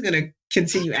 Like, I'm just going to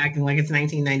continue acting like it's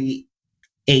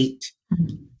 1998.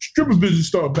 Stripper business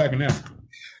started back in Africa.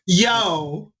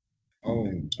 Yo.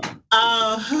 Oh.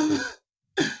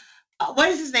 What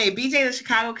is his name? BJ the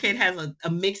Chicago Kid has a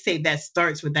mixtape that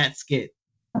starts with that skit.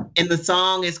 And the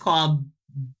song is called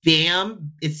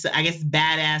Bam. It's, I guess,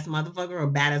 Badass Motherfucker or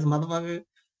Badass Motherfucker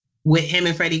with him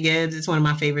and Freddie Gibbs. It's one of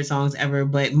my favorite songs ever,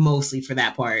 but mostly for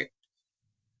that part.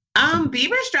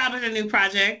 Bieber's dropping a new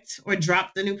project or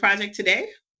dropped a new project today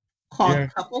called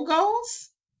Couple Goals.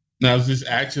 Now, is this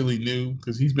actually new?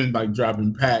 Because he's been like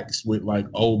dropping packs with like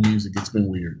old music. It's been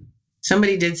weird.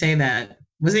 Somebody did say that.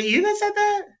 Was it you that said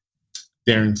that?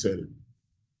 Darren said it.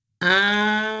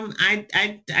 I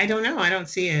don't know. I don't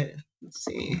see it. Let's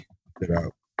see. Get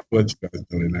out. What you guys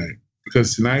do tonight?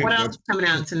 Because tonight. What else is coming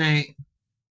out tonight?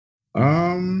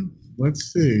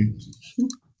 Let's see.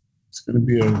 It's gonna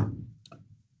be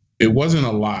It wasn't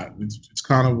a lot. It's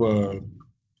kind of a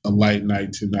light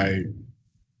night tonight.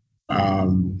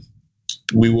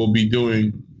 We will be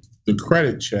doing the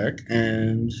credit check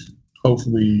and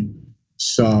hopefully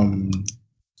some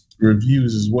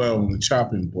reviews as well on the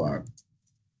chopping block.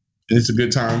 And it's a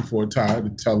good time for Ty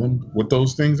to tell him what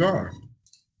those things are.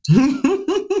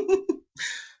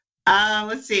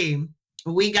 Let's see.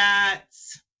 We got,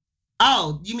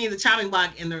 oh, you mean the chopping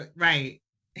block in the right.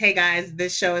 Hey guys,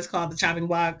 this show is called The Chopping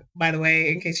Block, by the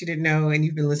way, in case you didn't know and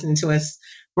you've been listening to us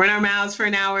run our mouths for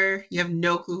an hour. You have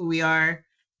no clue who we are.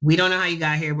 We don't know how you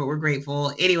got here, but we're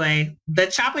grateful. Anyway, The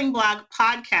Chopping Block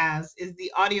podcast is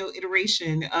the audio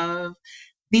iteration of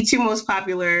the two most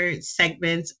popular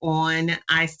segments on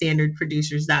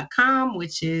iStandardProducers.com,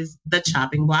 which is The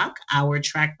Chopping Block, our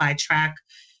track-by-track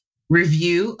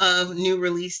review of new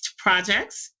released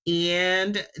projects,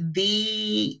 and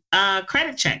the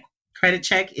credit check. Credit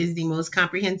check is the most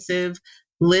comprehensive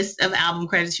list of album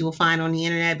credits you will find on the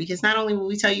internet, because not only will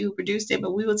we tell you who produced it,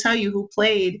 but we will tell you who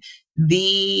played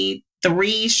the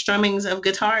 3 strummings of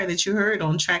guitar that you heard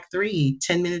on track 3,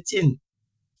 10 minutes in,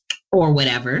 or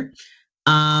whatever.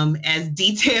 As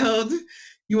detailed,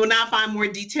 you will not find more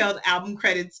detailed album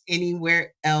credits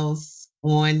anywhere else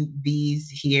on these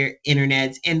here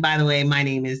internets. And by the way, my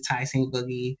name is Ty St.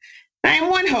 Boogie. I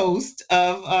am one host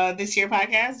of this here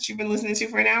podcast that you've been listening to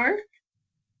for an hour.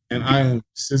 And I am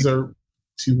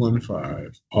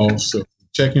Scissor215, also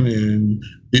checking in,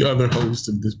 the other host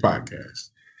of this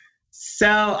podcast. So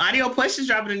Audio Push is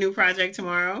dropping a new project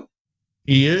tomorrow.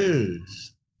 He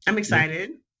is. I'm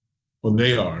excited. Well,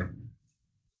 they are.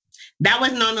 That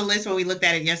wasn't on the list when we looked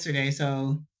at it yesterday,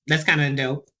 so that's kind of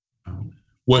dope.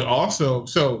 What also,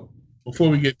 so before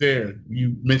we get there,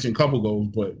 you mentioned Couple Goals,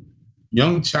 but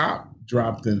Young Chop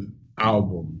dropped an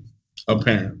album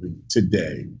apparently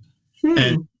today.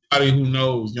 And anybody who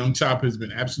knows, Young Chop has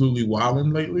been absolutely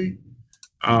wilding lately,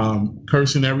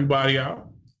 cursing everybody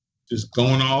out, just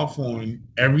going off on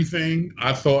everything.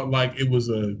 I thought like it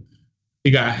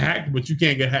got hacked, but you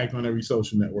can't get hacked on every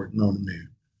social network known to man.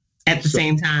 At the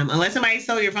same time, unless somebody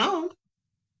stole your phone.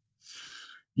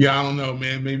 Yeah, I don't know,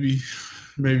 man. Maybe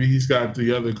he's got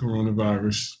the other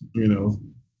coronavirus,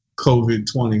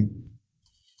 COVID-20.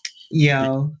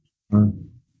 Yo,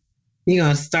 you're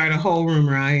going to start a whole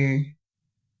rumor out here.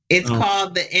 It's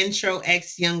called The Intro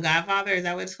X Young Godfather. Is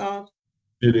that what it's called?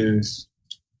 It is.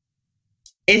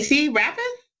 Is he rapping?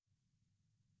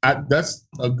 That's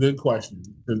a good question,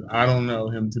 because I don't know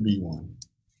him to be one.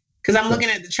 Because I'm looking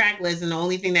at the track list, and the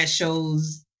only thing that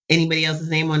shows anybody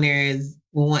else's name on there is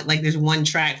there's one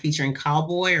track featuring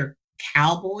Cowboy.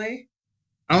 I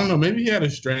don't know. Maybe he had a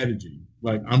strategy.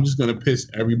 Like, I'm just going to piss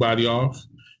everybody off.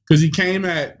 Because he came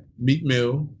at Meek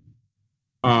Mill,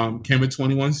 came at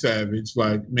 21 Savage.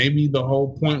 Like, maybe the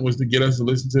whole point was to get us to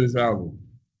listen to this album.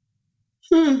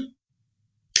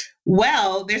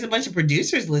 Well, there's a bunch of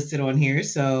producers listed on here,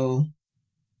 so.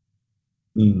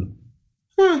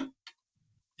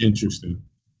 Interesting.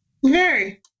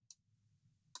 Very.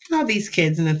 All these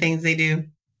kids and the things they do.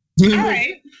 All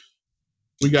right.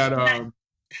 We got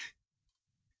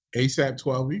ASAP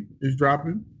 12 is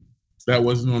dropping. That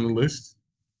wasn't on the list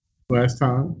last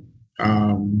time.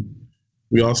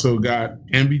 We also got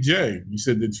MBJ. You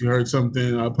said that you heard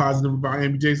something positive about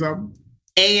MBJ's album?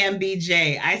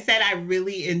 AMBJ. I said I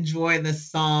really enjoy the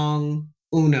song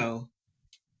Uno,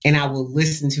 and I will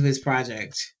listen to his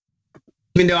project.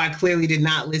 Even though I clearly did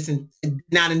not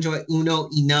enjoy Uno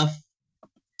enough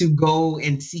to go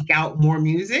and seek out more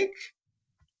music.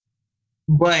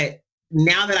 But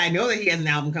now that I know that he has an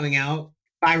album coming out,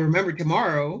 if I remember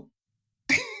tomorrow,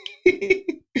 I'll go ahead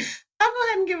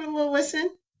and give it a little listen.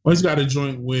 Well, he's got a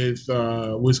joint with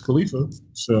Wiz Khalifa.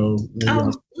 So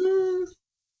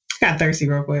got thirsty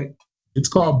real quick. It's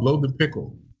called Blow the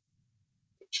Pickle.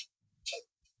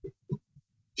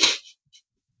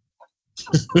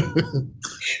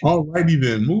 Alrighty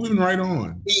then, moving right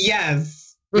on.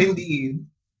 Yes, indeed.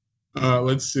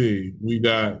 Let's see. We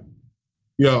got,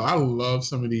 yo, I love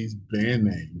some of these band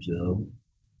names, yo.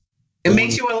 It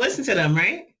makes you want to listen to them,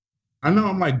 right? I know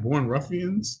I'm like Born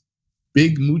Ruffians.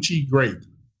 Big Moochie Grape.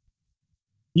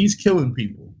 He's killing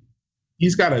people.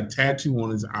 He's got a tattoo on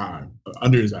his eye,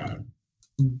 under his eye.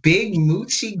 Big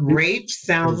Moochie Grape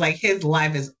sounds like his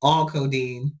life is all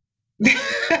codeine.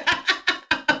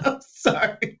 I'm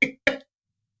sorry.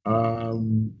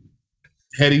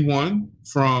 Heady One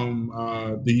from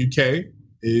the UK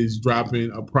is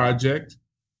dropping a project.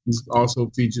 He also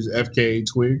features FKA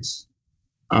Twigs.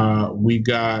 We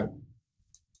got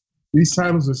these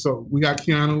titles are so. We got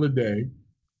Kiana Lede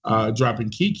dropping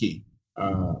Kiki,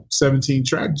 17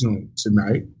 track joint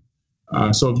tonight.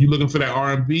 So if you're looking for that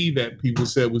R&B that people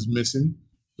said was missing,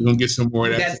 we're gonna get some more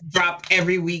of that. That's dropped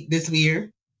every week this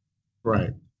year.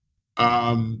 Right.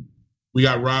 We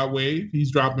got Rod Wave.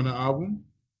 He's dropping an album.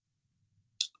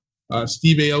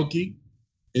 Steve Aoki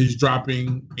is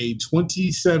dropping a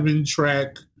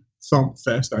 27-track thump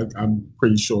fest. I'm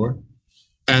pretty sure.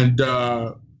 And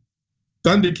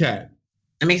Thundercat.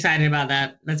 I'm excited about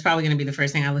that. That's probably going to be the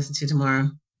first thing I listen to tomorrow.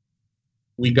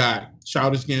 We got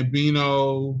Childish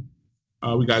Gambino.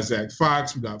 We got Zach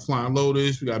Fox. We got Flying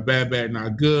Lotus. We got Bad Bad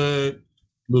Not Good.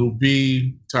 Little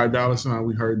B. Ty Dolla $ign.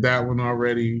 We heard that one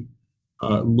already.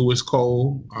 Louis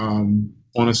Cole on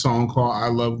a song called I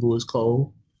Love Louis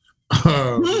Cole.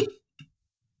 You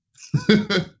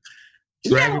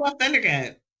gotta love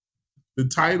Thundercat. The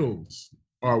titles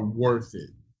are worth it.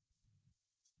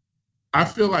 I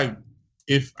feel like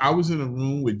if I was in a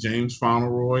room with James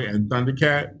Fauntleroy and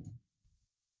Thundercat,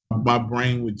 my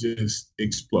brain would just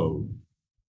explode.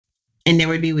 And there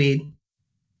would be weed,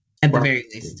 at the very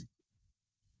least.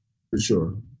 For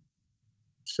sure.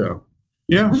 So,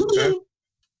 yeah, that's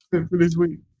it for this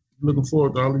week. Looking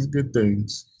forward to all these good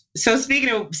things. So speaking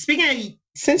of,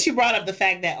 since you brought up the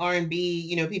fact that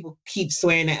R&B, people keep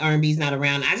swearing that R&B is not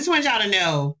around. I just want y'all to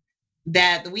know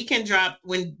that when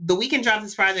The Weeknd dropped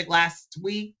this project last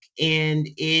week, and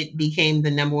it became the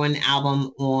 #1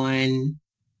 album on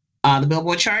the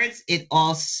Billboard charts. It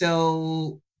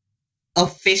also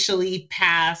officially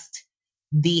passed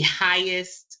the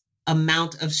highest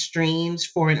amount of streams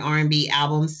for an R&B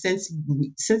album since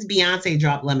Beyonce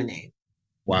dropped Lemonade.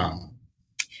 Wow.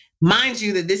 Mind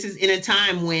you that this is in a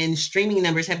time when streaming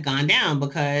numbers have gone down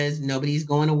because nobody's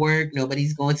going to work,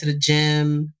 nobody's going to the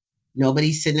gym,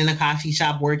 nobody's sitting in a coffee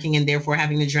shop working and therefore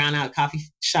having to drown out coffee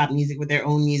shop music with their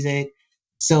own music.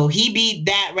 So he beat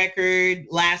that record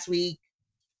last week.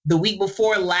 The week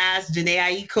before last, Jhené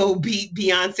Aiko beat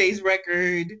Beyonce's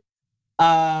record.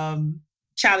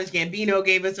 Childish Gambino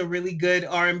gave us a really good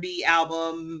R&B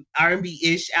album,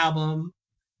 R&B-ish album.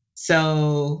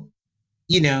 So,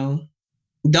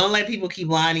 don't let people keep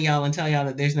lying to y'all and tell y'all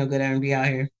that there's no good R&B out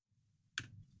here.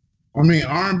 I mean,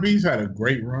 R&B's had a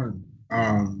great run.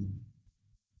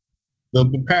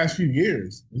 The past few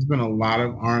years, there's been a lot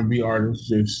of R&B artists.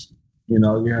 Just you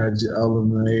had your Ella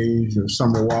Mays, your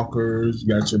Summer Walkers, you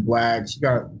got your Blacks,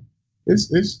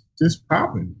 it's just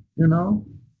popping,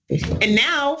 And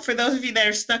now, for those of you that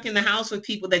are stuck in the house with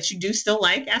people that you do still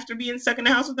like after being stuck in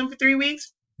the house with them for 3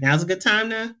 weeks, now's a good time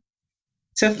to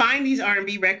find these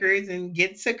R&B records and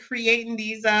get to creating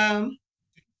these what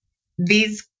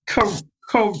did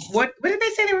they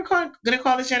say they were going to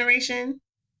call this generation?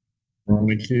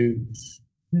 Only kids.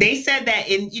 They said that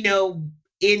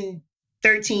in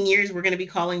 13 years we're going to be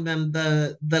calling them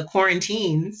the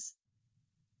quarantines.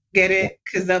 Get it?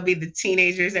 Because they'll be the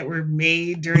teenagers that were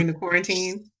made during the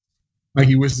quarantine. Like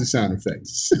he wished the sound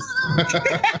effects.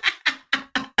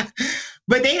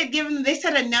 But they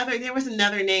said there was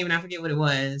another name and I forget what it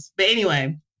was. But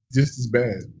anyway. Just as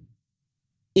bad.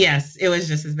 Yes, it was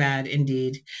just as bad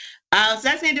indeed. So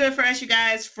that's going to do it for us, you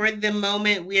guys. For the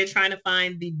moment, we are trying to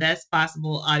find the best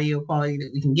possible audio quality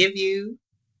that we can give you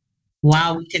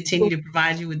while we continue to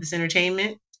provide you with this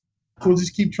entertainment. We'll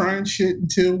just keep trying shit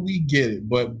until we get it.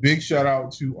 But big shout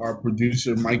out to our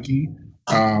producer, Mikey,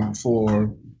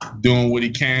 for doing what he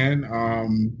can.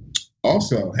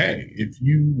 Also, hey, if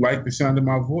you like the sound of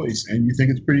my voice and you think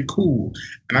it's pretty cool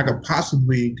and I could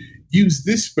possibly use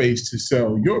this space to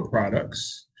sell your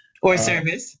products or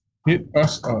service, hit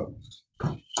us up.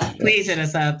 Please hit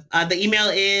us up. The email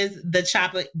is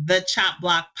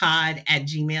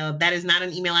thechopblockpod@gmail.com. That is not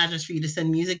an email address for you to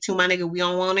send music to, my nigga. We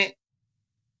don't want it.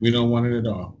 We don't want it at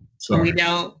all. Sorry.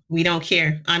 We don't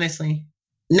care, honestly.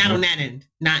 Not on that end,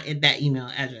 not at that email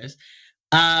address.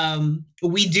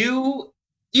 We do,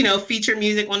 feature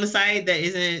music on the site that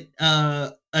isn't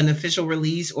an official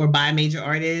release or by major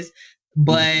artists.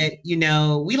 But, you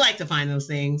know, we like to find those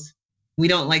things. We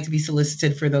don't like to be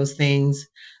solicited for those things.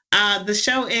 The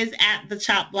show is at the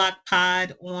Chop Block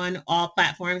Pod on all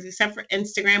platforms except for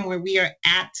Instagram, where we are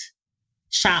at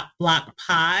Chop Block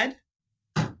Pod.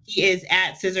 He is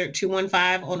at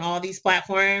Scissor215 on all these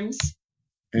platforms.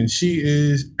 And she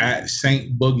is at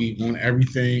Saint Boogie on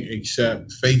everything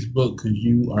except Facebook, because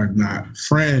you are not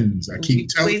friends. I keep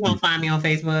telling you. Please don't find me on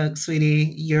Facebook,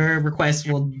 sweetie. Your request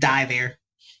will die there.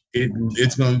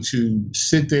 It's going to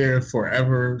sit there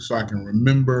forever, so I can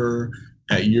remember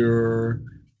that you're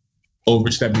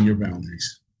overstepping your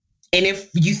boundaries. And if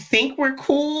you think we're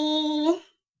cool,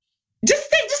 just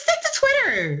stick to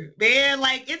Twitter, man.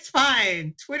 Like, it's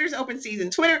fine. Twitter's open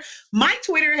season. My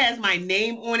Twitter has my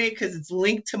name on it because it's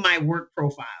linked to my work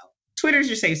profile. Twitter's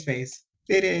your safe space.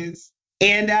 It is.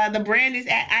 And the brand is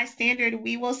at iStandard.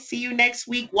 We will see you next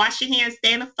week. Wash your hands.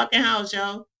 Stay in the fucking house,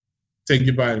 y'all. Take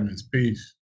your vitamins.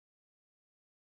 Peace.